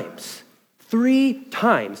 3 times,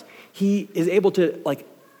 he is able to,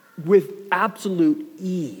 with absolute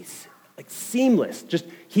ease, seamless.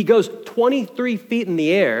 He goes 23 feet in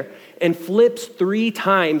the air and flips 3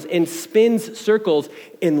 times and spins circles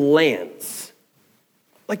and lands.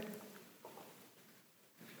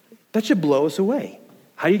 That should blow us away.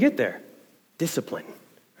 How do you get there? Discipline.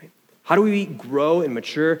 Right? How do we grow and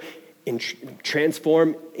mature and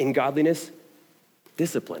transform in godliness?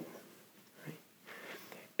 Discipline. Right?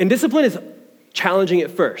 And discipline is challenging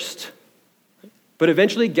at first. But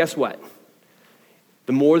eventually, guess what?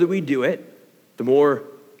 The more that we do it, the more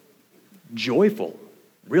joyful,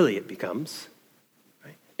 really, it becomes.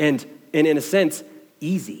 Right? And in a sense,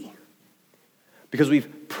 easy. Because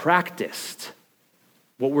we've practiced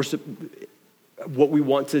what we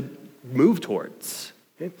want to move towards.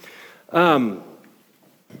 Okay? So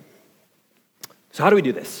how do we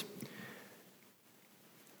do this?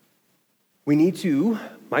 We need to,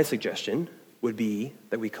 my suggestion would be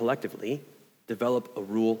that we collectively develop a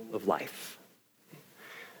rule of life.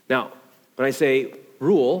 Now, when I say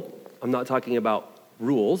rule, I'm not talking about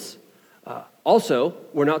rules. Also,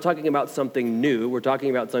 we're not talking about something new. We're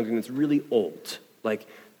talking about something that's really old, like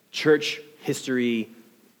church history,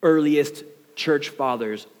 earliest church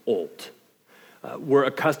fathers old. We're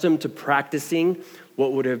accustomed to practicing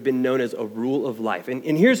what would have been known as a rule of life.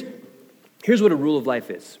 And here's what a rule of life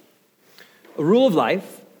is. A rule of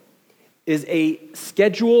life is a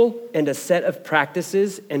schedule and a set of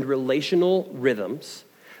practices and relational rhythms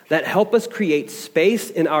that help us create space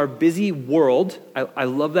in our busy world. I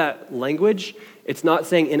love that language. It's not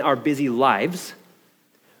saying in our busy lives,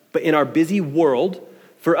 but in our busy world,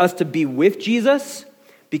 for us to be with Jesus,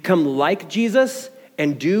 become like Jesus,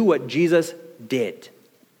 and do what Jesus did,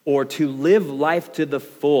 or to live life to the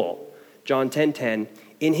full, John 10:10,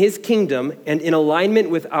 in his kingdom and in alignment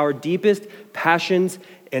with our deepest passions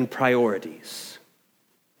and priorities.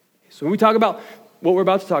 So when we talk about what we're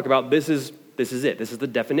about to talk about, this is it. This is the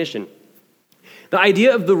definition. The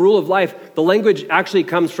idea of the rule of life, the language actually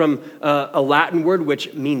comes from a Latin word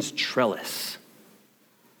which means trellis.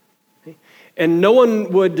 Okay? And no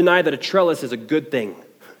one would deny that a trellis is a good thing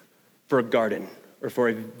for a garden or for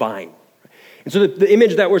a vine. And so the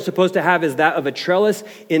image that we're supposed to have is that of a trellis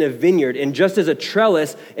in a vineyard. And just as a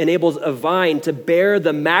trellis enables a vine to bear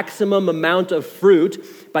the maximum amount of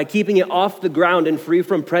fruit by keeping it off the ground and free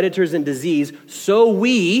from predators and disease, so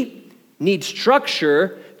we need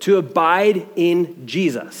structure to abide in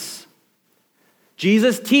Jesus.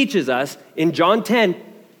 Jesus teaches us in John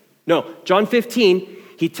 15,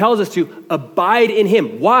 he tells us to abide in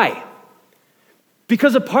him. Why?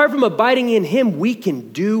 Because apart from abiding in him, we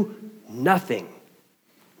can do nothing.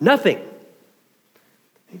 Nothing.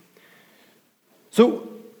 So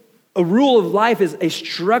a rule of life is a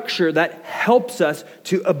structure that helps us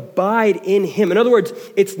to abide in him. In other words,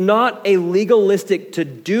 it's not a legalistic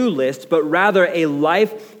to-do list, but rather a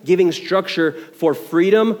life-giving structure for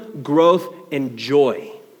freedom, growth, and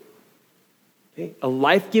joy. Okay? A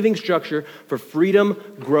life-giving structure for freedom,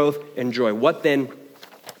 growth, and joy. What then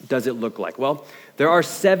does it look like? Well, there are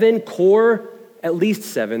 7 core, at least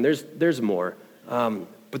 7, there's more,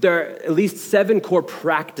 but there are at least 7 core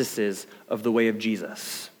practices of the way of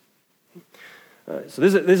Jesus. So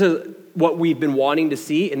this is what we've been wanting to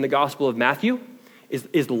see in the Gospel of Matthew,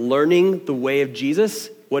 is learning the way of Jesus.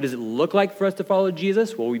 What does it look like for us to follow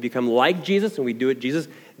Jesus? Well, we become like Jesus and we do what Jesus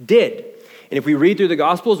did. And if we read through the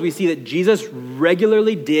Gospels, we see that Jesus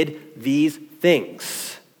regularly did these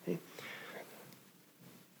things. Okay?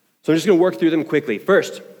 So I'm just going to work through them quickly.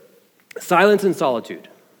 First, silence and solitude.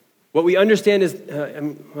 What we understand is,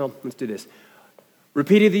 let's do this.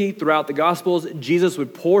 Repeatedly throughout the Gospels, Jesus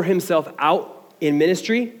would pour himself out in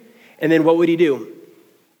ministry, and then what would he do?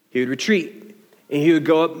 He would retreat, and he would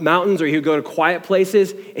go up mountains, or he would go to quiet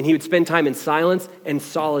places, and he would spend time in silence and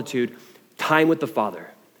solitude, time with the Father.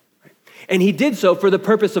 And he did so for the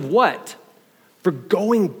purpose of what? For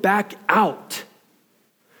going back out.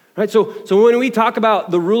 Right? So when we talk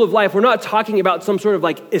about the rule of life, we're not talking about some sort of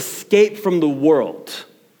like escape from the world.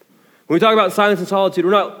 When we talk about silence and solitude,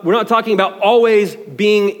 we're not talking about always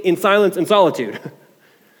being in silence and solitude.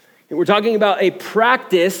 We're talking about a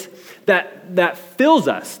practice that fills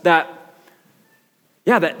us, that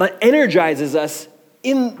energizes us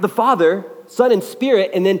in the Father, Son, and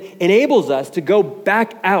Spirit, and then enables us to go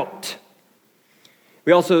back out.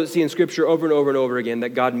 We also see in Scripture over and over and over again that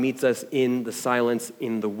God meets us in the silence,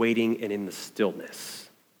 in the waiting, and in the stillness.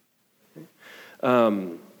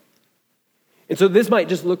 And so this might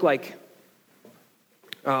just look like,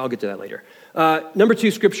 I'll get to that later. Number 2,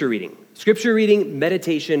 Scripture reading. Scripture reading,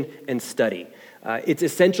 meditation, and study. It's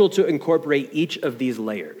essential to incorporate each of these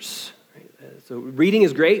layers. So reading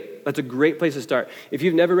is great. That's a great place to start. If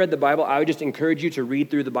you've never read the Bible, I would just encourage you to read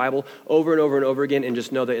through the Bible over and over and over again and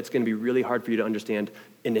just know that it's going to be really hard for you to understand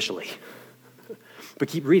initially. But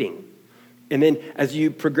keep reading. And then as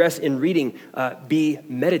you progress in reading, be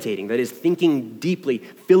meditating. That is, thinking deeply,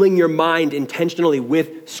 filling your mind intentionally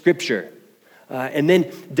with Scripture. And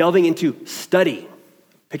then delving into study.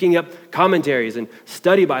 Picking up commentaries and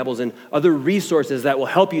study Bibles and other resources that will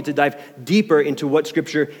help you to dive deeper into what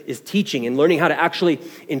Scripture is teaching and learning how to actually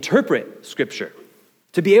interpret Scripture.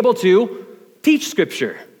 To be able to teach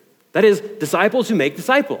Scripture. That is, disciples who make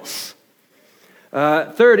disciples.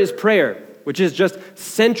 Third is prayer, which is just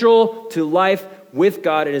central to life with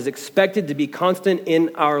God and is expected to be constant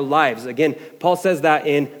in our lives. Again, Paul says that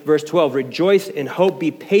in verse 12. Rejoice in hope,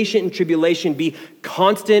 be patient in tribulation, be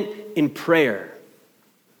constant in prayer.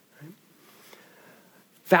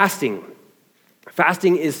 Fasting.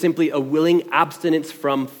 Fasting is simply a willing abstinence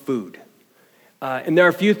from food. And there are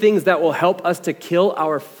a few things that will help us to kill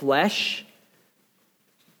our flesh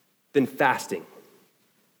than fasting.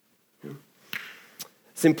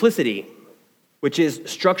 Simplicity, which is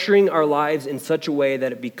structuring our lives in such a way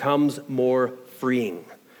that it becomes more freeing.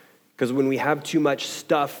 Because when we have too much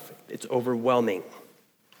stuff, it's overwhelming.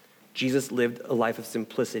 Jesus lived a life of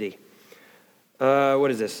simplicity.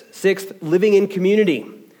 What is this? 6th, living in community.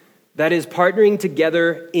 That is partnering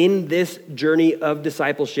together in this journey of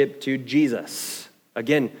discipleship to Jesus.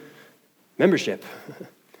 Again, membership.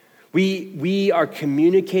 We are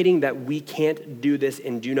communicating that we can't do this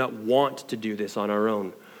and do not want to do this on our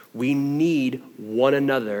own. We need one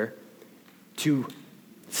another to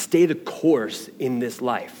stay the course in this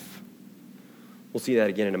life. We'll see that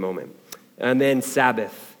again in a moment. And then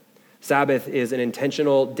Sabbath. Sabbath is an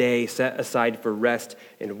intentional day set aside for rest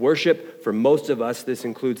and worship. For most of us, this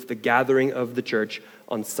includes the gathering of the church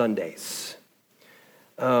on Sundays.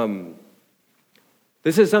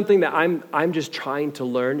 This is something that I'm just trying to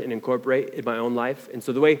learn and incorporate in my own life. And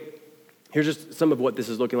so here's just some of what this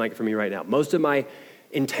is looking like for me right now. Most of my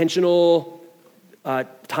intentional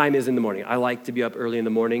time is in the morning. I like to be up early in the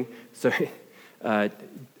morning. So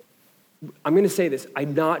I'm going to say this.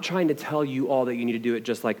 I'm not trying to tell you all that you need to do it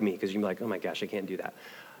just like me, because you're like, oh my gosh, I can't do that.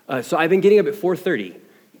 So I've been getting up at 4:30,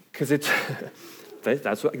 because it's,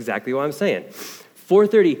 that's exactly what I'm saying.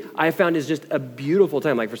 4:30, I found is just a beautiful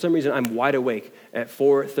time. Like for some reason, I'm wide awake at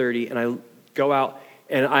 4:30, and I go out,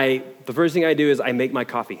 and the first thing I do is I make my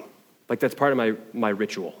coffee. Like that's part of my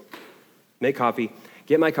ritual. Make coffee,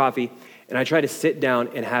 get my coffee, and I try to sit down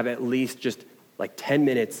and have at least just like 10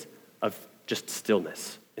 minutes of just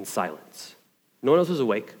stillness and silence. No one else is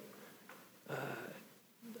awake.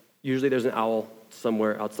 Usually there's an owl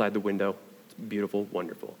somewhere outside the window. It's beautiful,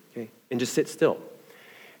 wonderful, okay? And just sit still.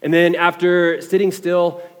 And then after sitting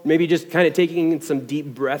still, maybe just kind of taking some deep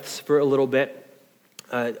breaths for a little bit,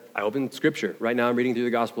 I open Scripture. Right now I'm reading through the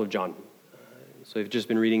Gospel of John. So I've just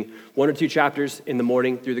been reading 1 or 2 chapters in the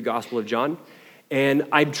morning through the Gospel of John. And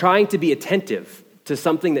I'm trying to be attentive to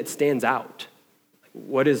something that stands out.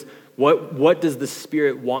 What does the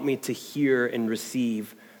Spirit want me to hear and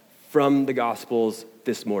receive from the Gospels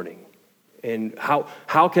this morning? And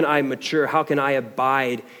how can I mature? How can I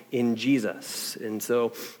abide in Jesus? And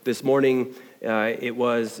so this morning, it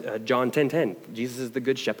was John 10:10. Jesus is the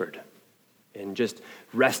good shepherd. And just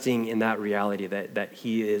resting in that reality that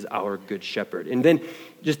he is our good shepherd. And then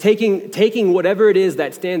just taking whatever it is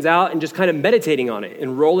that stands out and just kind of meditating on it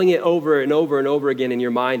and rolling it over and over and over again in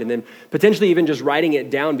your mind, and then potentially even just writing it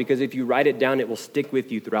down, because if you write it down, it will stick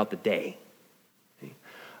with you throughout the day.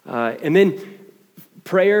 And then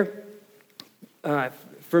prayer,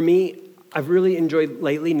 for me, I've really enjoyed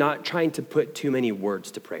lately not trying to put too many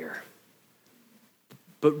words to prayer,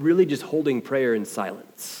 but really just holding prayer in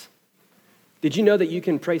silence. Did you know that you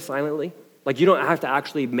can pray silently? Like you don't have to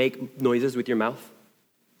actually make noises with your mouth.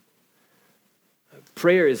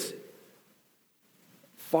 Prayer is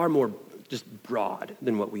far more just broad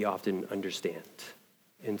than what we often understand.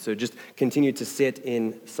 And so just continue to sit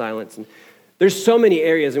in silence. And there's so many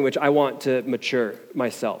areas in which I want to mature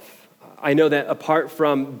myself. I know that apart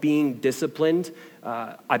from being disciplined,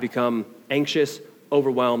 I become anxious,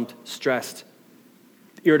 overwhelmed, stressed,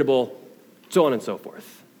 irritable, so on and so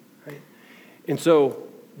forth. And so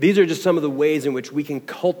these are just some of the ways in which we can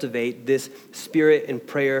cultivate this spirit and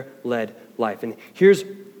prayer-led life. And here's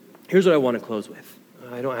what I want to close with.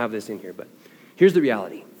 I don't have this in here, but here's the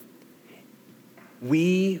reality.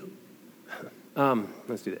 Let's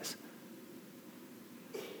do this.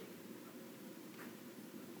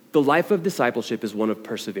 The life of discipleship is one of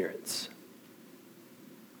perseverance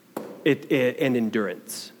and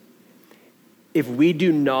endurance. If we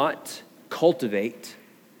do not cultivate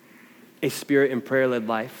a spirit and prayer-led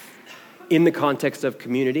life in the context of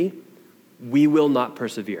community, we will not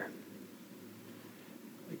persevere.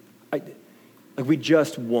 We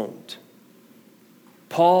just won't.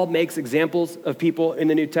 Paul makes examples of people in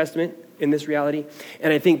the New Testament in this reality,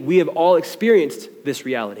 and I think we have all experienced this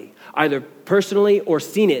reality, either personally or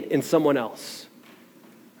seen it in someone else.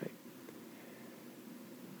 Right?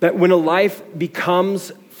 That when a life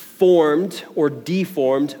becomes formed or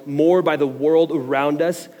deformed more by the world around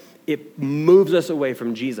us, it moves us away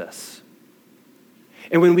from Jesus.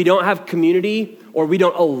 And when we don't have community, or we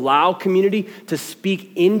don't allow community to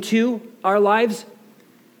speak into our lives,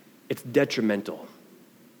 it's detrimental.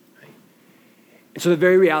 Right? And so the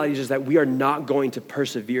very reality is just that we are not going to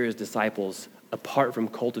persevere as disciples apart from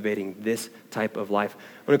cultivating this type of life.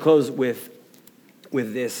 I'm going to close with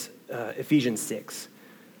this, Ephesians 6.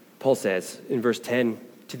 Paul says in verse 10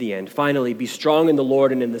 to the end, "Finally, be strong in the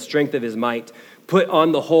Lord and in the strength of his might. Put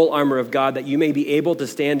on the whole armor of God that you may be able to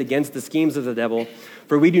stand against the schemes of the devil.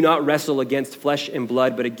 For we do not wrestle against flesh and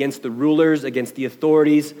blood, but against the rulers, against the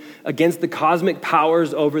authorities, against the cosmic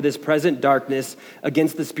powers over this present darkness,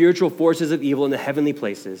 against the spiritual forces of evil in the heavenly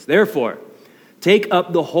places. Therefore, take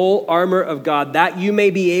up the whole armor of God that you may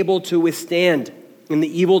be able to withstand in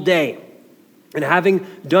the evil day. And having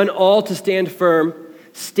done all to stand firm,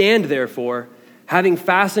 stand therefore, having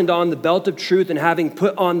fastened on the belt of truth and having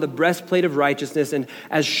put on the breastplate of righteousness, and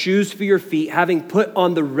as shoes for your feet, having put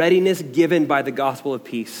on the readiness given by the gospel of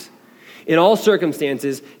peace. In all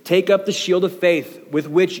circumstances, take up the shield of faith with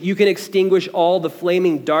which you can extinguish all the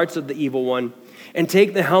flaming darts of the evil one, and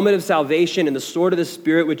take the helmet of salvation and the sword of the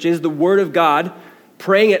Spirit, which is the word of God,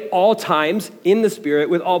 praying at all times in the Spirit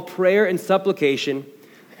with all prayer and supplication.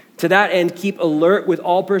 To that end, keep alert with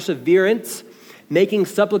all perseverance, making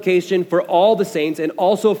supplication for all the saints and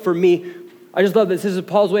also for me." I just love this. This is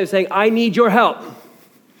Paul's way of saying, I need your help.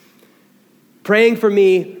 "Praying for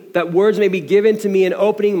me that words may be given to me and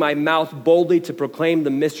opening my mouth boldly to proclaim the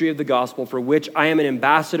mystery of the gospel, for which I am an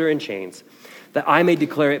ambassador in chains, that I may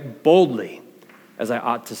declare it boldly as I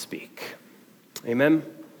ought to speak." Amen?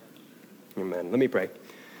 Amen. Let me pray.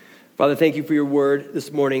 Father, thank you for your word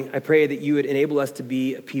this morning. I pray that you would enable us to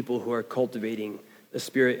be a people who are cultivating a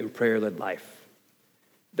spirit and prayer-led life.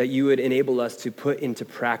 That you would enable us to put into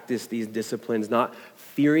practice these disciplines, not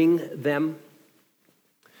fearing them,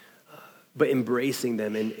 but embracing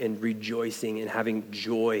them and rejoicing and having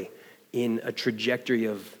joy in a trajectory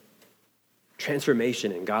of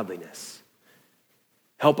transformation and godliness.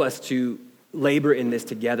 Help us to labor in this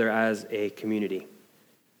together as a community,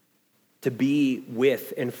 to be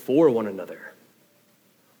with and for one another,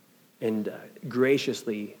 and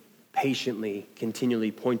graciously, patiently,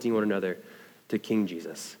 continually pointing one another to King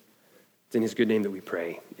Jesus. It's in his good name that we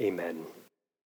pray. Amen.